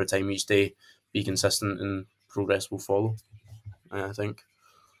a similar time each day, be consistent, and progress will follow, I think.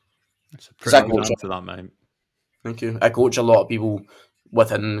 That's a pretty good answer to that, mate. Thank you. I coach a lot of people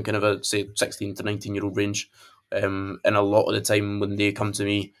within kind of a, say, 16 to 19-year-old range. And a lot of the time when they come to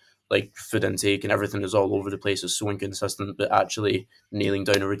me, like food intake and everything is all over the place, is so inconsistent, but actually nailing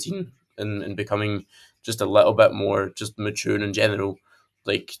down a routine and becoming just a little bit more just mature in general,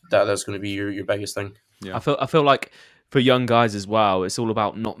 like that's going to be your biggest thing. Yeah. I feel like for young guys as well, it's all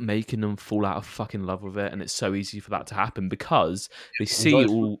about not making them fall out of fucking love with it, and it's so easy for that to happen because they see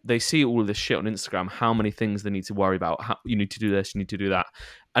all of this shit on Instagram. How many things they need to worry about? How, you need to do this, you need to do that,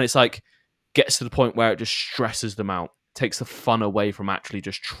 and it's like gets to the point where it just stresses them out, takes the fun away from actually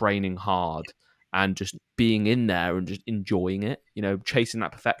just training hard and just being in there and just enjoying it. You know, chasing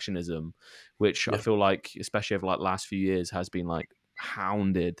that perfectionism, which I feel like, especially over like the last few years, has been like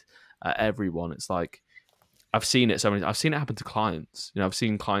hounded at everyone. It's like I've seen it so many. I've seen it happen to clients. You know, I've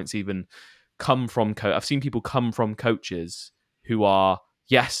seen clients even come from. I've seen people come from coaches who are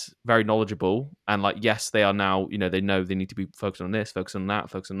very knowledgeable and like they are now. You know they need to be focused on this, focused on that,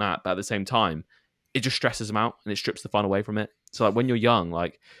 focused on that. But at the same time, it just stresses them out and it strips the fun away from it. So like when you're young,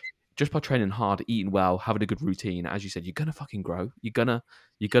 like just by training hard, eating well, having a good routine, as you said, you're gonna fucking grow. You're gonna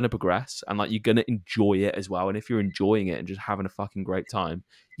progress, and like you're gonna enjoy it as well. And if you're enjoying it and just having a fucking great time,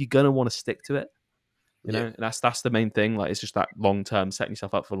 you're gonna want to stick to it. You know, and that's the main thing. Like, it's just that long term, setting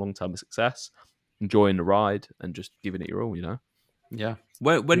yourself up for long term success, enjoying the ride, and just giving it your all. You know. Yeah.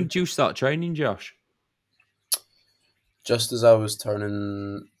 When did you start training, Josh? Just as I was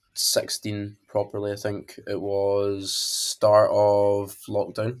turning 16 properly, I think it was start of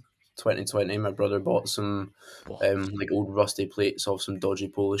lockdown 2020. My brother bought some like old rusty plates off some dodgy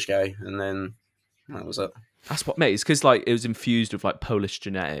Polish guy, and then that was it. That's what, mate. It's because like it was infused with like Polish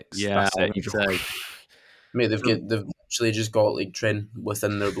genetics. Yeah, that's it. You just, mate, they've actually just got like trend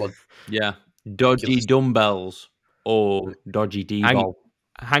within their blood. Yeah, dodgy dumbbells or dodgy D-ball.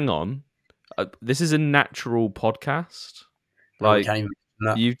 Hang on, this is a natural podcast. Like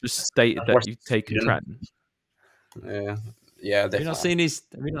you've just stated that you've taken trend. Yeah. Have you not seen his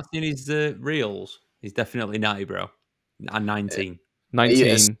reels? He's definitely natty, bro. And 19.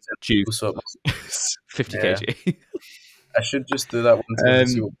 19 juice. 50 kg. I should just do that one.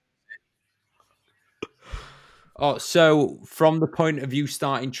 So from the point of you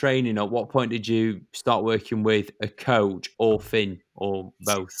starting training, at what point did you start working with a coach or Finn or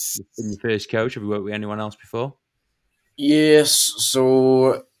both? In your first coach, have you worked with anyone else before? Yes,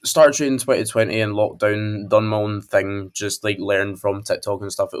 so started training 2020 and lockdown, done my own thing, just like learned from TikTok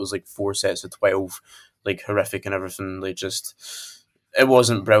and stuff. It was like 4 sets of 12, like horrific and everything. Like just, it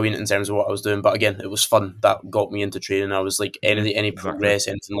wasn't brilliant in terms of what I was doing, but again, it was fun. That got me into training. I was like, any progress,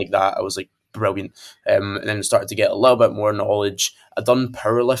 anything like that, I was like, brilliant. And then started to get a little bit more knowledge. I'd done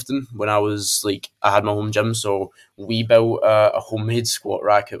powerlifting when I was like, I had my home gym, so we built a homemade squat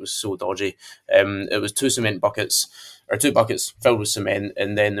rack. It was so dodgy. It was 2 buckets filled with cement,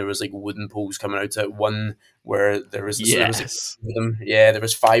 and then there was like wooden poles coming out of it. One where there was 5 of them. Yeah, there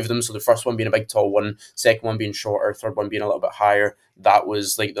was 5 of them. So the first one being a big tall one, second one being shorter, third one being a little bit higher. That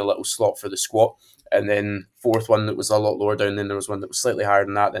was like the little slot for the squat. And then fourth one that was a lot lower down. Then there was one that was slightly higher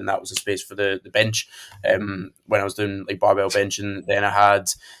than that. Then that was the space for the bench. When I was doing like barbell benching, then I had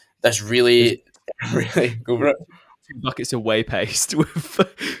this really go for it. 2 buckets of whey paste with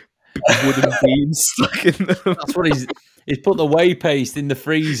wooden beams stuck in them. That's what he's put the whey paste in the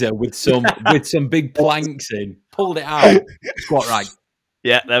freezer with some big planks in. Pulled it out. Squat right.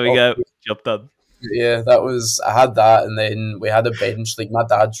 Yeah, there we go. Job done. Yeah, I had that, and then we had a bench. Like, my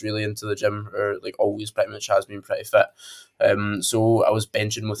dad's really into the gym, or like always pretty much has been pretty fit. So I was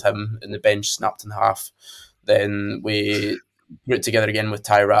benching with him, and the bench snapped in half. Then we put it together again with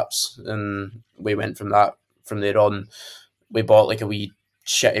tie wraps, and we went from there on. We bought like a wee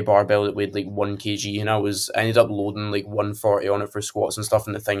shitty barbell that weighed like 1 kg, and I ended up loading like 140 on it for squats and stuff,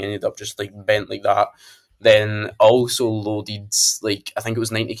 and the thing ended up just like bent like that. Then also loaded like, I think it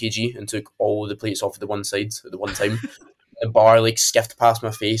was 90 kg, and took all the plates off of the one side at the one time. The bar like skiffed past my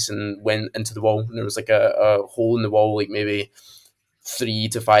face and went into the wall, and there was like a hole in the wall, like maybe 3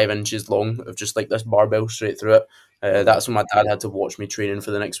 to 5 inches long, of just like this barbell straight through it. That's when my dad had to watch me training for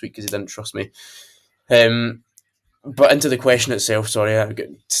the next week because he didn't trust me. But into the question itself, sorry, I got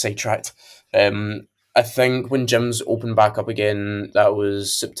sidetracked. I think when gyms opened back up again, that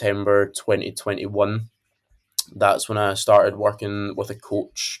was September 2021. That's when I started working with a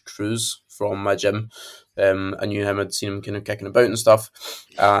coach, Cruz, from my gym. I knew him, I'd seen him kind of kicking about and stuff.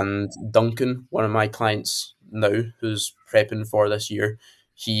 And Duncan, one of my clients now, who's prepping for this year,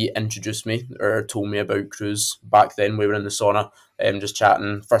 he introduced me, or told me about Cruz. Back then, we were in the sauna, just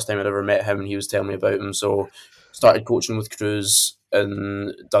chatting. First time I'd ever met him, and he was telling me about him. So started coaching with Cruz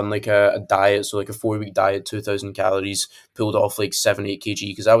and done like a diet, so like a 4-week diet, 2,000 calories, pulled off like 7-8 kg,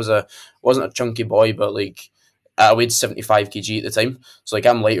 because I wasn't a chunky boy, but like I weighed 75 kg at the time, so like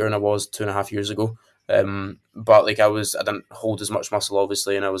I'm lighter than I was 2.5 years ago. But like I didn't hold as much muscle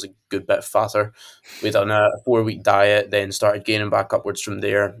obviously, and I was a good bit fatter. We done a 4-week diet, then started gaining back upwards from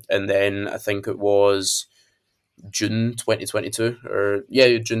there, and then I think it was June 2022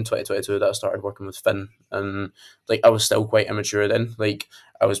 June 2022 that I started working with Finn, and like I was still quite immature then. Like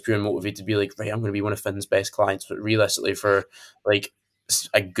I was pure motivated to be like, right, I'm going to be one of Finn's best clients, but realistically for like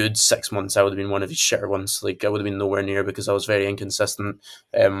a good 6 months I would have been one of his shitter ones. Like I would have been nowhere near, because I was very inconsistent.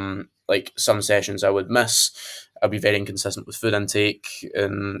 Like some sessions I would miss. I'd be very inconsistent with food intake,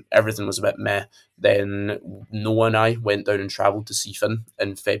 and everything was a bit meh. Then Noah and I went down and travelled to see Finn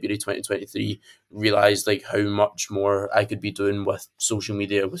in February 2023, realised like how much more I could be doing with social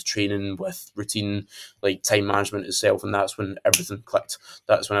media, with training, with routine, like time management itself, and that's when everything clicked.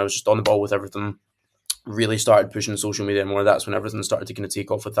 That's when I was just on the ball with everything. Really started pushing social media more. That's when everything started to kind of take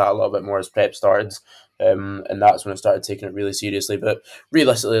off with that a little bit more as prep started, and that's when I started taking it really seriously. But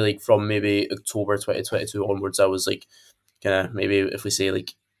realistically, like from maybe October 2022 onwards, I was like kind of maybe if we say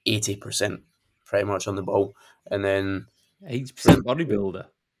like 80% pretty much on the ball, and then 80% bodybuilder.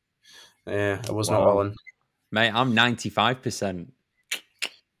 Yeah, I was not well in. Mate, I'm 95%.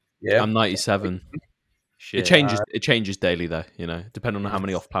 Yeah, I'm 97. Shit. It changes daily though, you know, depending on how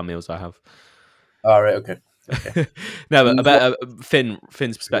many off-plan meals I have. All right, okay. No, but about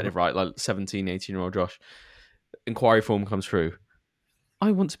Finn's perspective, right? Like 17, 18-year-old Josh. Inquiry form comes through.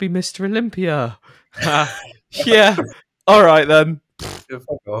 I want to be Mr. Olympia. Yeah. All right then.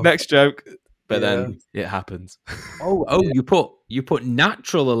 Next joke. But then it happens. You put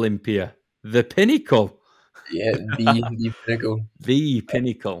Natural Olympia, the pinnacle. Yeah, the pinnacle. The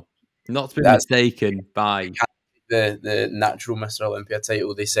pinnacle. Not to be mistaken by the Natural Mr. Olympia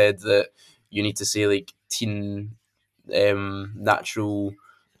title. They said that you need to say like Teen Natural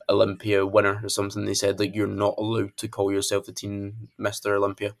Olympia winner or something. They said like you're not allowed to call yourself the Teen Mr.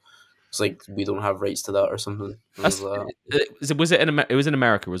 Olympia. It's like we don't have rights to that or something. It was in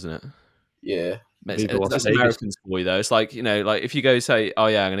America, wasn't it? Yeah. That's Americans for you though. It's like, you know, like if you go say, oh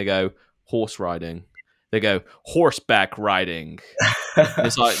yeah, I'm gonna go horse riding, they go horseback riding.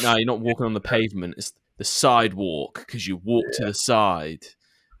 It's like, no, you're not walking on the pavement, it's the sidewalk because you walk to the side.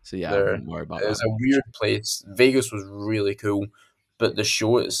 So yeah, I wouldn't worry about that. It was a weird place. Vegas was really cool, but the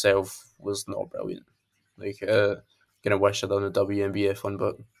show itself was not brilliant. Like, gonna wish I'd done a WNBF one,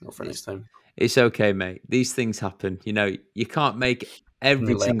 but not for next time. It's okay, mate. These things happen. You know, you can't make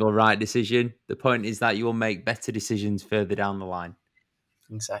every single right decision. The point is that you will make better decisions further down the line.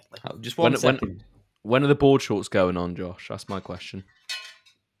 Exactly. Just one second. When are the board shorts going on, Josh? That's my question.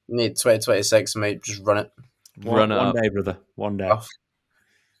 Need 2026, mate. Just run it. One day, brother. One day. Oh.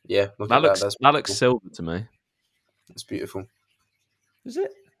 Yeah, that looks silver to me. It's beautiful. Is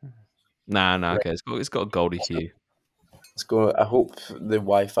it? Nah. Okay, it's got a goldy hue. Let's go. I hope the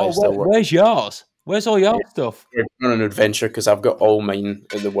Wi-Fi still works. Where's yours? Where's all your stuff? We're on an adventure because I've got all mine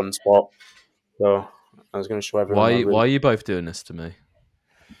in the one spot. So I was going to show everyone. Why are you both doing this to me?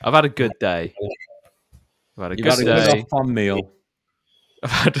 I've had a good day. I've had a good day. Fun meal.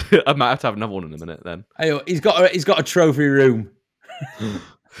 I might have to have another one in a minute then. Hey, he's got a trophy room.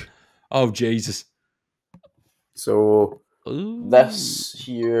 Oh Jesus! So Ooh. this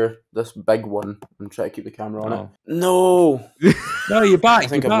big one. I'm trying to keep the camera on it. No, you're back. I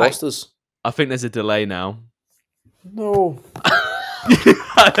think I've lost us. I think there's a delay now. No,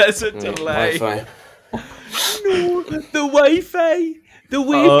 there's a delay. Wi-Fi. No, the Wi-Fi, the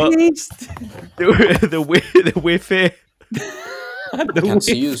weirdest, the Wi-Fi. I can't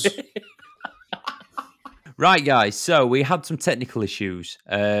see you. Right, guys. So we had some technical issues,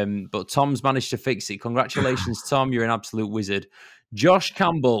 but Tom's managed to fix it. Congratulations, Tom. You're an absolute wizard. Josh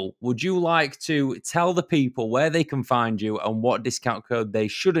Campbell, would you like to tell the people where they can find you and what discount code they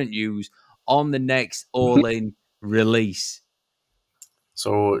shouldn't use on the next All-In release?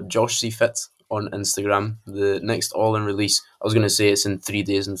 So Josh C. Fit on Instagram. The next All-In release, I was going to say it's in 3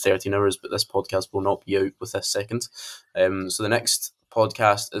 days and 13 hours, but this podcast will not be out with this second. So the next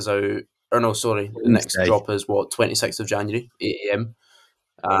podcast is out. Or no, sorry. The next drop is 26th of January, 8 AM.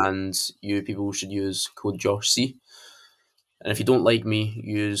 And you people should use code Josh C. And if you don't like me,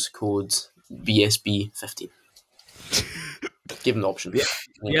 use code BSB15. Give them the option.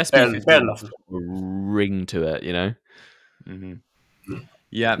 Yeah, fair enough. Ring to it, you know. Mm-hmm.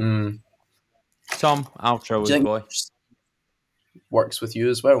 Yeah. Tom, outro with boy. Works with you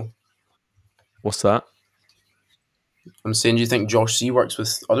as well. What's that? I'm saying, do you think Josh C works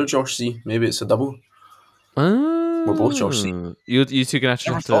with other Josh C? Maybe it's a double. We're both Josh C. You two are gonna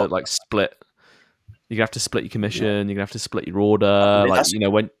have to like split. You're gonna have to split your commission. You're gonna have to split your order. Like, you know,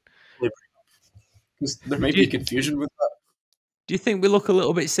 when There may be confusion with that. Do you think we look a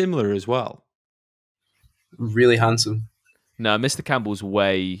little bit similar as well? Really handsome. No, Mr. Campbell's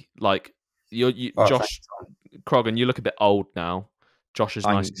way like Josh Croggan. You look a bit old now. Josh is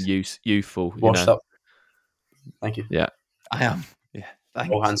nice and youthful. Washed up. Thank you. Yeah, I am. Yeah,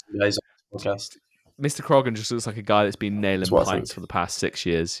 thanks. All handsome guys on this podcast. Mr. Croggan just looks like a guy that's been nailing pints for the past 6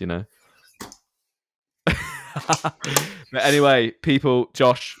 years. But anyway, people,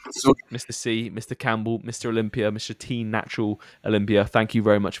 Josh, Mr. C, Mr. Campbell, Mr. Olympia, Mr. Teen Natural Olympia, thank you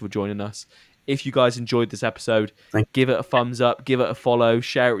very much for joining us. If you guys enjoyed this episode, give it a thumbs up, give it a follow,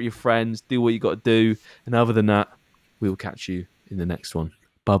 share it with your friends, do what you got to do. And other than that, we will catch you in the next one.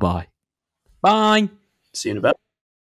 Bye-bye. Bye. See you in a bit.